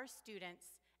of our students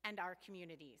and our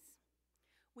communities.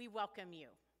 We welcome you,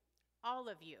 all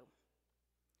of you.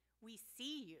 We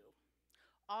see you,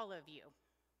 all of you.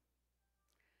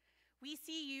 We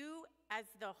see you as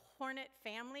the Hornet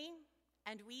family,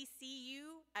 and we see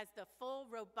you as the full,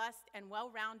 robust, and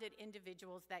well-rounded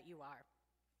individuals that you are.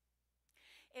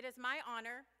 It is my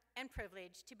honor and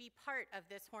privilege to be part of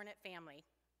this Hornet family.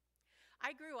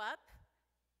 I grew up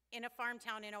in a farm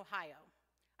town in Ohio.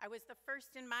 I was the first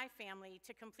in my family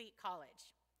to complete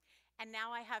college, and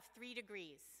now I have 3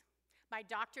 degrees. My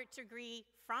doctorate degree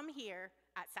from here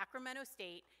at Sacramento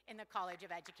State in the College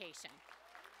of Education.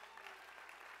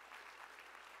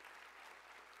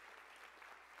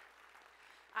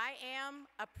 I am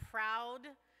a proud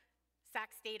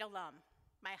Sac State alum.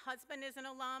 My husband is an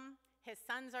alum, his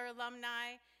sons are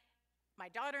alumni, my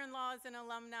daughter-in-law is an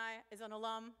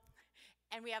alum,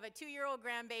 and we have a 2-year-old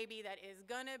grandbaby that is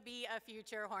gonna be a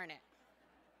future Hornet.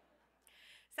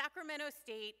 Sacramento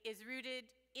State is rooted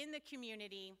in the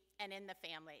community and in the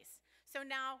families. So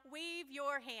now wave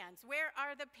your hands. Where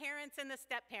are the parents and the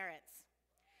step-parents?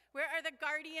 Where are the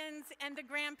guardians and the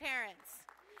grandparents?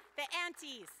 The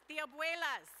aunties, the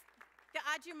abuelas, the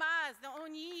ajumas, the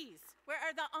onyis. Where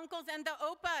are the uncles and the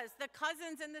opas, the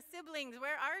cousins and the siblings?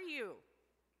 Where are you?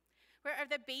 Where are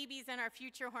the babies and our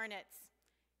future Hornets?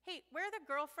 Hey, where are the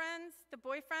girlfriends, the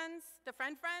boyfriends, the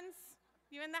friend friends?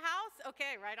 You in the house?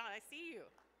 Okay, right on, I see you.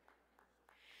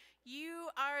 You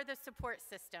are the support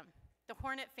system, the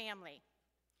Hornet family,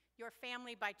 your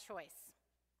family by choice.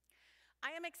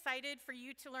 I am excited for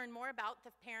you to learn more about the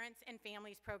Parents and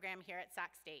Families program here at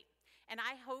Sac State, and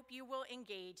I hope you will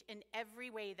engage in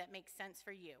every way that makes sense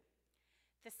for you.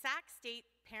 The Sac State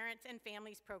Parents and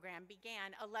Families program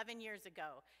began 11 years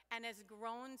ago and has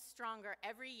grown stronger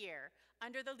every year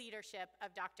under the leadership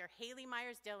of Dr. Haley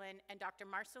Myers-Dillon and Dr.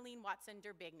 Marceline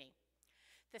Watson-Derbigny.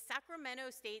 The Sacramento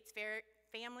State's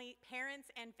Parents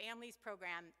and Families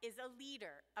program is a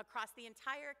leader across the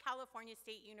entire California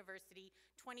State University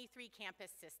 23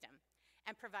 campus system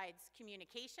and provides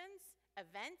communications,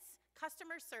 events,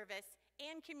 customer service,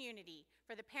 and community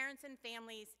for the parents and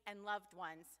families and loved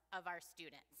ones of our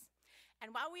students.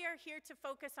 And while we are here to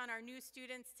focus on our new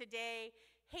students today,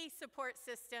 hey support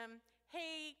system,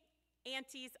 hey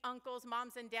aunties, uncles,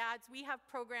 moms, and dads, we have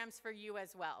programs for you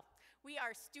as well. We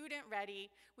are student ready,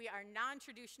 we are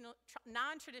non-traditional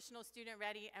student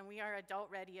ready, and we are adult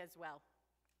ready as well.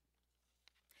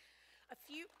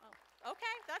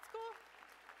 Okay, that's cool.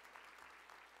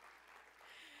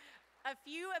 A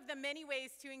few of the many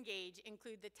ways to engage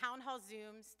include the town hall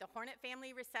Zooms, the Hornet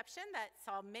Family reception that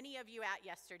saw many of you at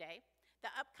yesterday, the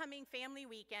upcoming family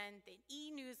weekend, the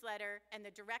e-newsletter, and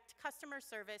the direct customer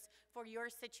service for your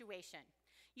situation.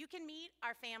 You can meet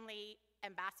our family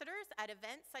ambassadors at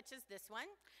events such as this one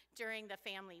during the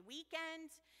family weekend,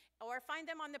 or find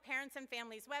them on the Parents and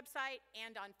Families website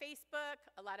and on Facebook.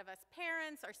 A lot of us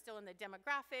parents are still in the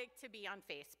demographic to be on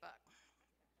Facebook.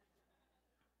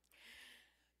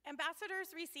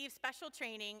 Ambassadors receive special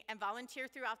training and volunteer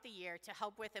throughout the year to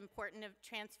help with important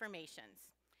transformations.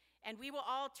 And we will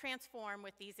all transform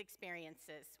with these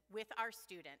experiences with our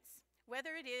students,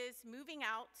 whether it is moving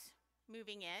out,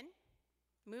 moving in,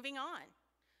 moving on,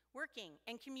 working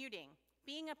and commuting,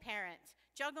 being a parent,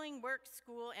 juggling work,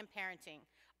 school, and parenting.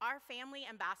 Our family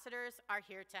ambassadors are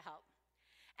here to help.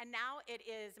 And now it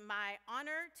is my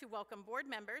honor to welcome board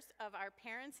members of our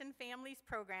Parents and Families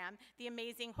program, the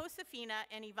amazing Josefina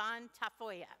and Ivan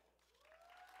Tafoya.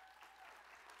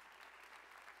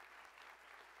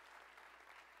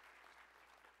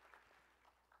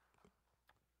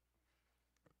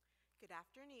 Good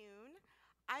afternoon.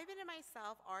 Ivan and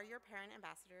myself are your parent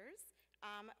ambassadors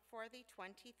for the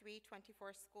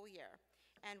 23-24 school year.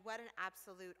 And what an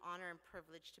absolute honor and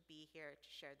privilege to be here to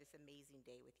share this amazing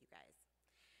day with you guys.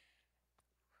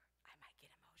 I might get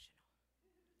emotional.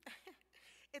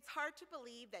 It's hard to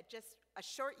believe that just a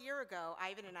short year ago,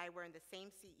 Ivan and I were in the same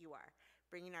seat you are,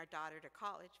 bringing our daughter to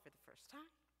college for the first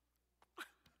time.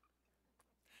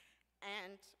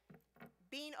 And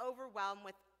being overwhelmed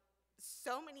with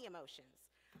so many emotions.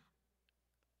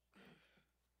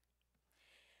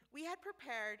 We had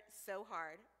prepared so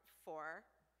hard for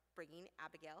bringing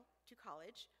Abigail to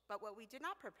college, but what we did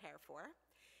not prepare for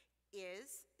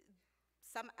is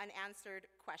some unanswered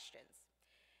questions.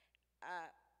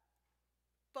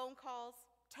 Phone calls,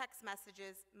 text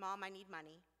messages, Mom, I need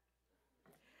money.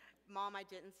 Mom, I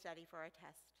didn't study for a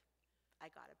test. I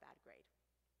got a bad grade.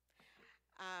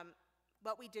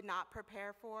 What we did not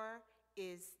prepare for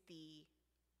is the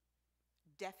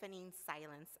deafening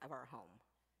silence of our home.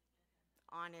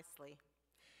 Honestly.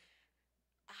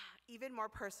 Even more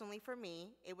personally for me,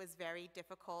 it was very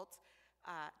difficult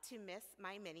to miss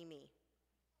my mini-me.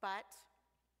 But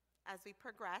as we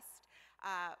progressed,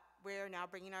 we're now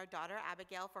bringing our daughter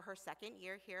Abigail for her second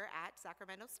year here at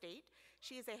Sacramento State.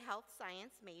 She is a health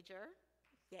science major.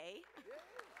 Yay.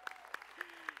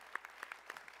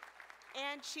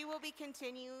 And she will be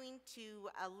continuing to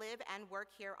live and work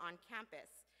here on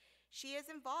campus. She is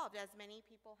involved, as many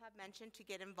people have mentioned, to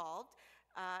get involved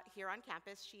here on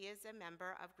campus. She is a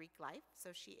member of Greek Life,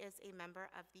 so she is a member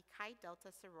of the Chi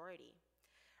Delta sorority.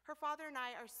 Her father and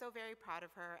I are so very proud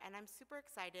of her, and I'm super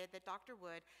excited that Dr.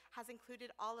 Wood has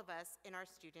included all of us in our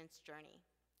students' journey.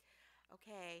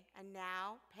 Okay, and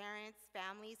now, parents,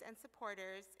 families, and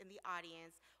supporters in the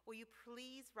audience, will you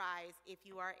please rise if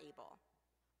you are able?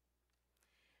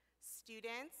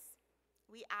 Students,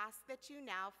 we ask that you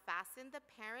now fasten the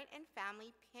parent and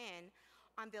family pin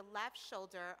on the left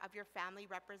shoulder of your family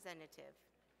representative.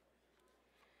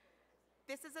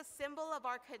 This is a symbol of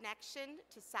our connection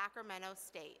to Sacramento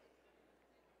State.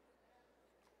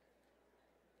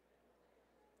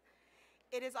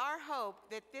 It is our hope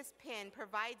that this pin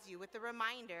provides you with a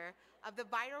reminder of the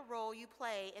vital role you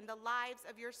play in the lives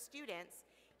of your students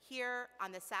here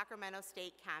on the Sacramento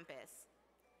State campus.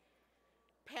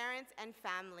 Parents and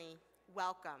family,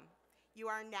 welcome. You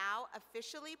are now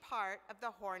officially part of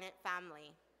the Hornet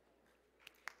family.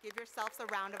 Give yourselves a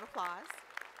round of applause.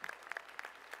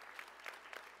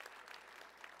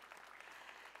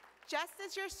 Just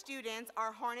as your students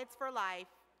are Hornets for life,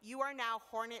 you are now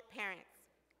Hornet parents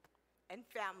and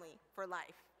family for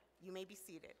life. You may be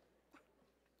seated.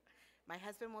 My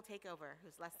husband will take over,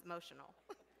 who's less emotional.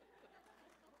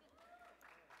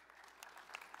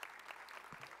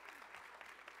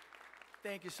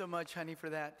 Thank you so much, honey, for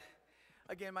that.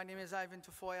 Again, my name is Ivan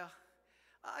Tafoya.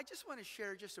 I just want to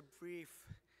share just a brief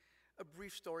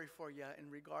story for you in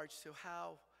regards to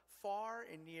how far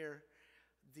and near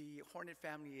the Hornet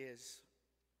family is.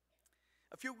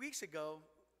 A few weeks ago,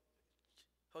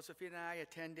 Josefina and I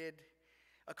attended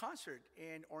a concert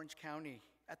in Orange County,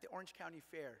 at the Orange County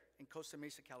Fair in Costa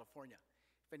Mesa, California,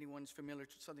 if anyone's familiar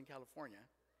to Southern California.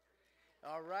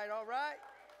 All right, all right.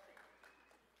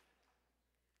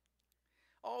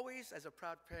 Always, as a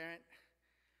proud parent,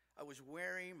 I was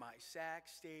wearing my Sac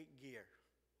State gear.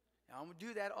 Now, I'm going to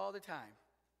do that all the time.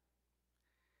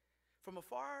 From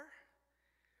afar,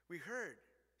 we heard,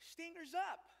 "Stinger's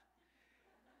up."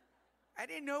 I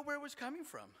didn't know where it was coming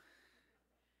from.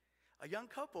 A young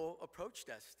couple approached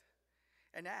us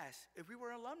and asked if we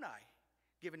were alumni,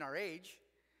 given our age.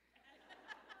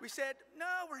 We said,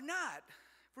 "No, we're not.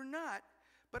 We're not,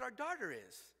 but our daughter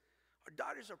is. Our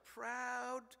daughters are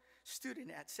proud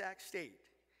student at Sac State.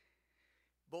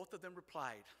 Both of them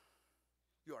replied,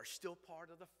 "You are still part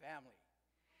of the family."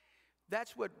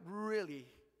 That's what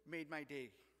really made my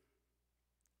day.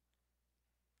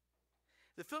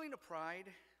 The feeling of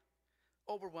pride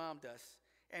overwhelmed us,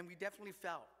 and we definitely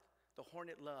felt the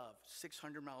Hornet love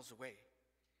 600 miles away.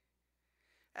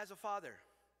 As a father,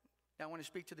 and I want to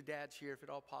speak to the dads here if at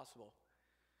all possible.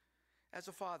 As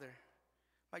a father,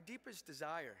 my deepest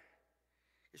desire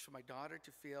is for my daughter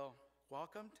to feel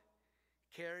welcomed,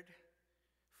 cared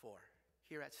for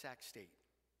here at Sac State.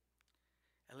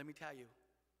 And let me tell you,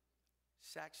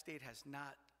 Sac State has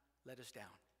not let us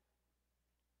down.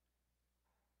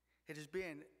 It has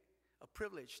been a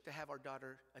privilege to have our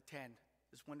daughter attend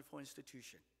this wonderful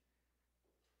institution.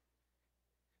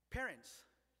 Parents,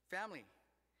 family,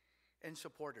 and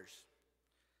supporters,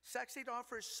 Sac State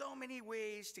offers so many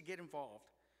ways to get involved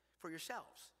for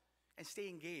yourselves and stay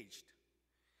engaged.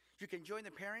 You can join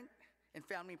the parent and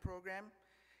family program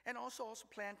and also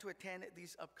plan to attend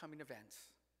these upcoming events.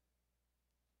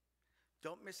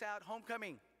 Don't miss out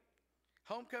homecoming.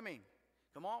 Homecoming.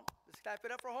 Come on, let's clap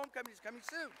it up for homecoming. It's coming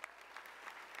soon.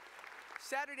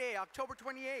 Saturday, October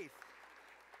 28th.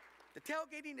 The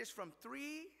tailgating is from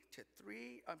 3 to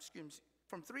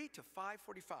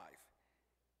 5:45.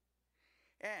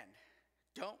 And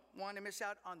don't want to miss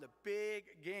out on the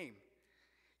big game.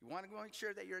 You want to make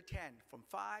sure that you attend from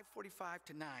 5:45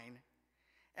 to 9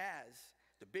 as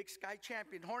the Big Sky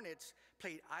champion Hornets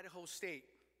played Idaho State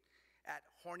at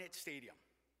Hornet Stadium.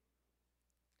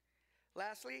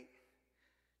 Lastly,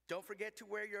 don't forget to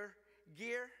wear your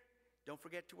gear. Don't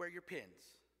forget to wear your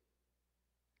pins.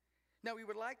 Now we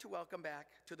would like to welcome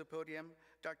back to the podium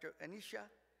Dr. Anisha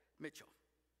Mitchell.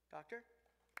 Doctor?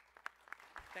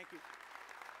 Thank you.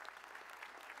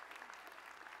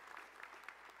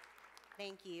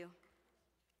 Thank you.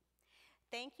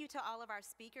 Thank you to all of our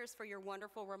speakers for your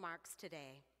wonderful remarks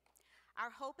today. Our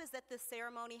hope is that this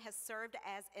ceremony has served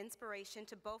as inspiration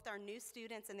to both our new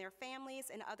students and their families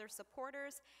and other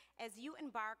supporters as you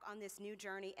embark on this new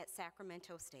journey at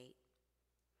Sacramento State.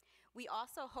 We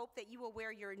also hope that you will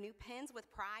wear your new pins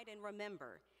with pride and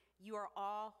remember, you are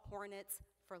all Hornets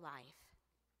for life.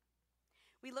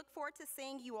 We look forward to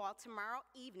seeing you all tomorrow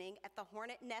evening at the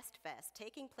Hornet Nest Fest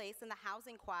taking place in the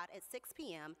Housing Quad at 6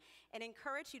 p.m. and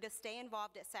encourage you to stay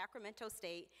involved at Sacramento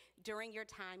State during your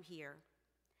time here.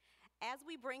 As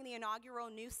we bring the inaugural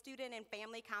New Student and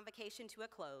Family Convocation to a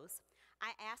close,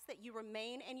 I ask that you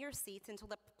remain in your seats until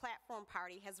the platform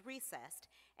party has recessed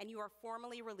and you are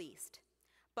formally released.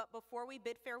 But before we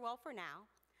bid farewell for now,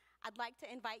 I'd like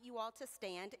to invite you all to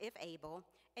stand, if able,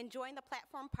 and join the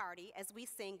platform party as we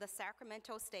sing the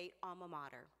Sacramento State alma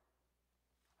mater.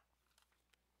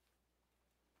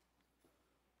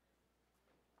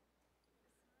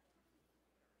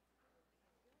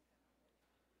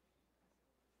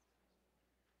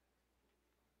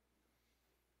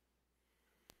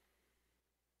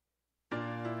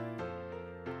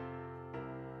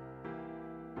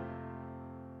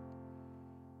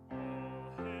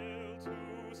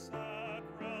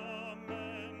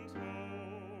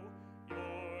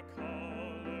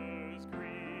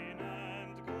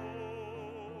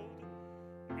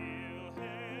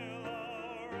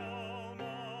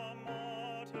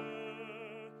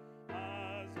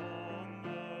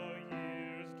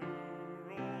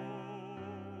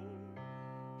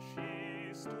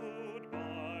 Stood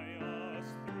by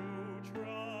us through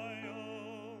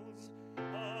trials,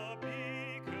 a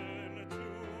beacon to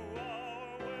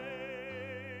our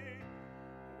way.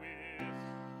 With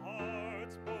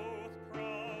hearts both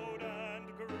proud and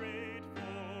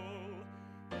grateful,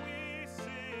 we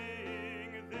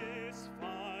sing this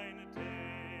fine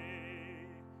day.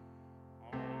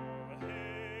 All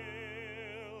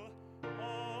hail,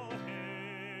 all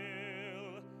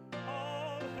hail,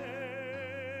 all hail.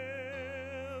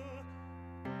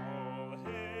 All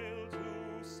hail to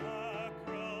Sacramento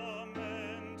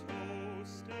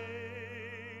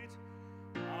State,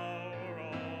 our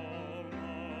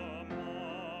alma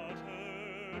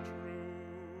mater true.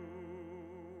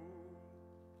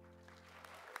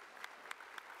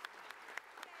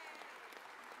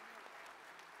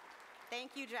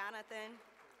 Thank you, Jonathan.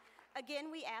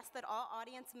 Again, we ask that all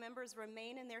audience members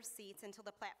remain in their seats until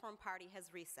the platform party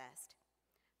has recessed.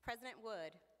 President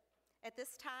Wood, at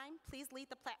this time, please lead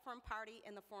the platform party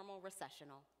in the formal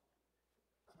recessional.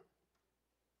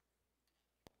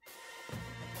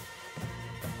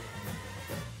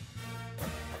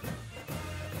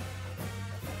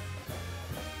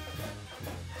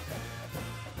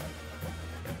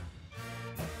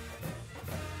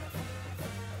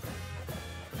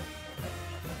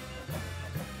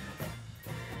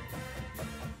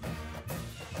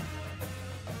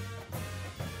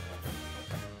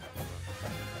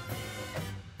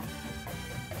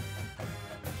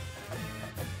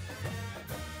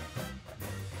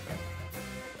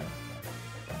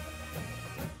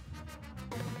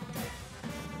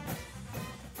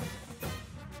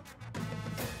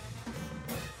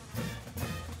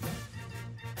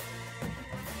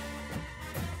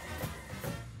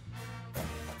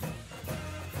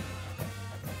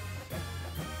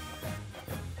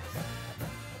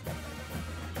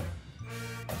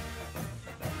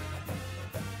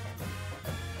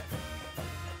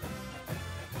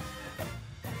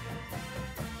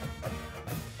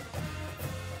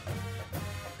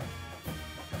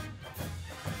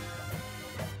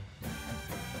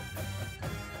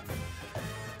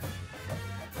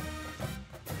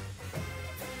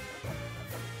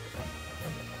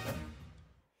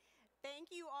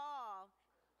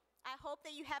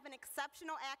 you have an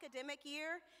exceptional academic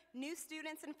year. New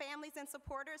students and families and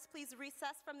supporters, please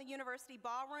recess from the University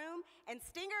Ballroom and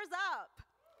stingers up.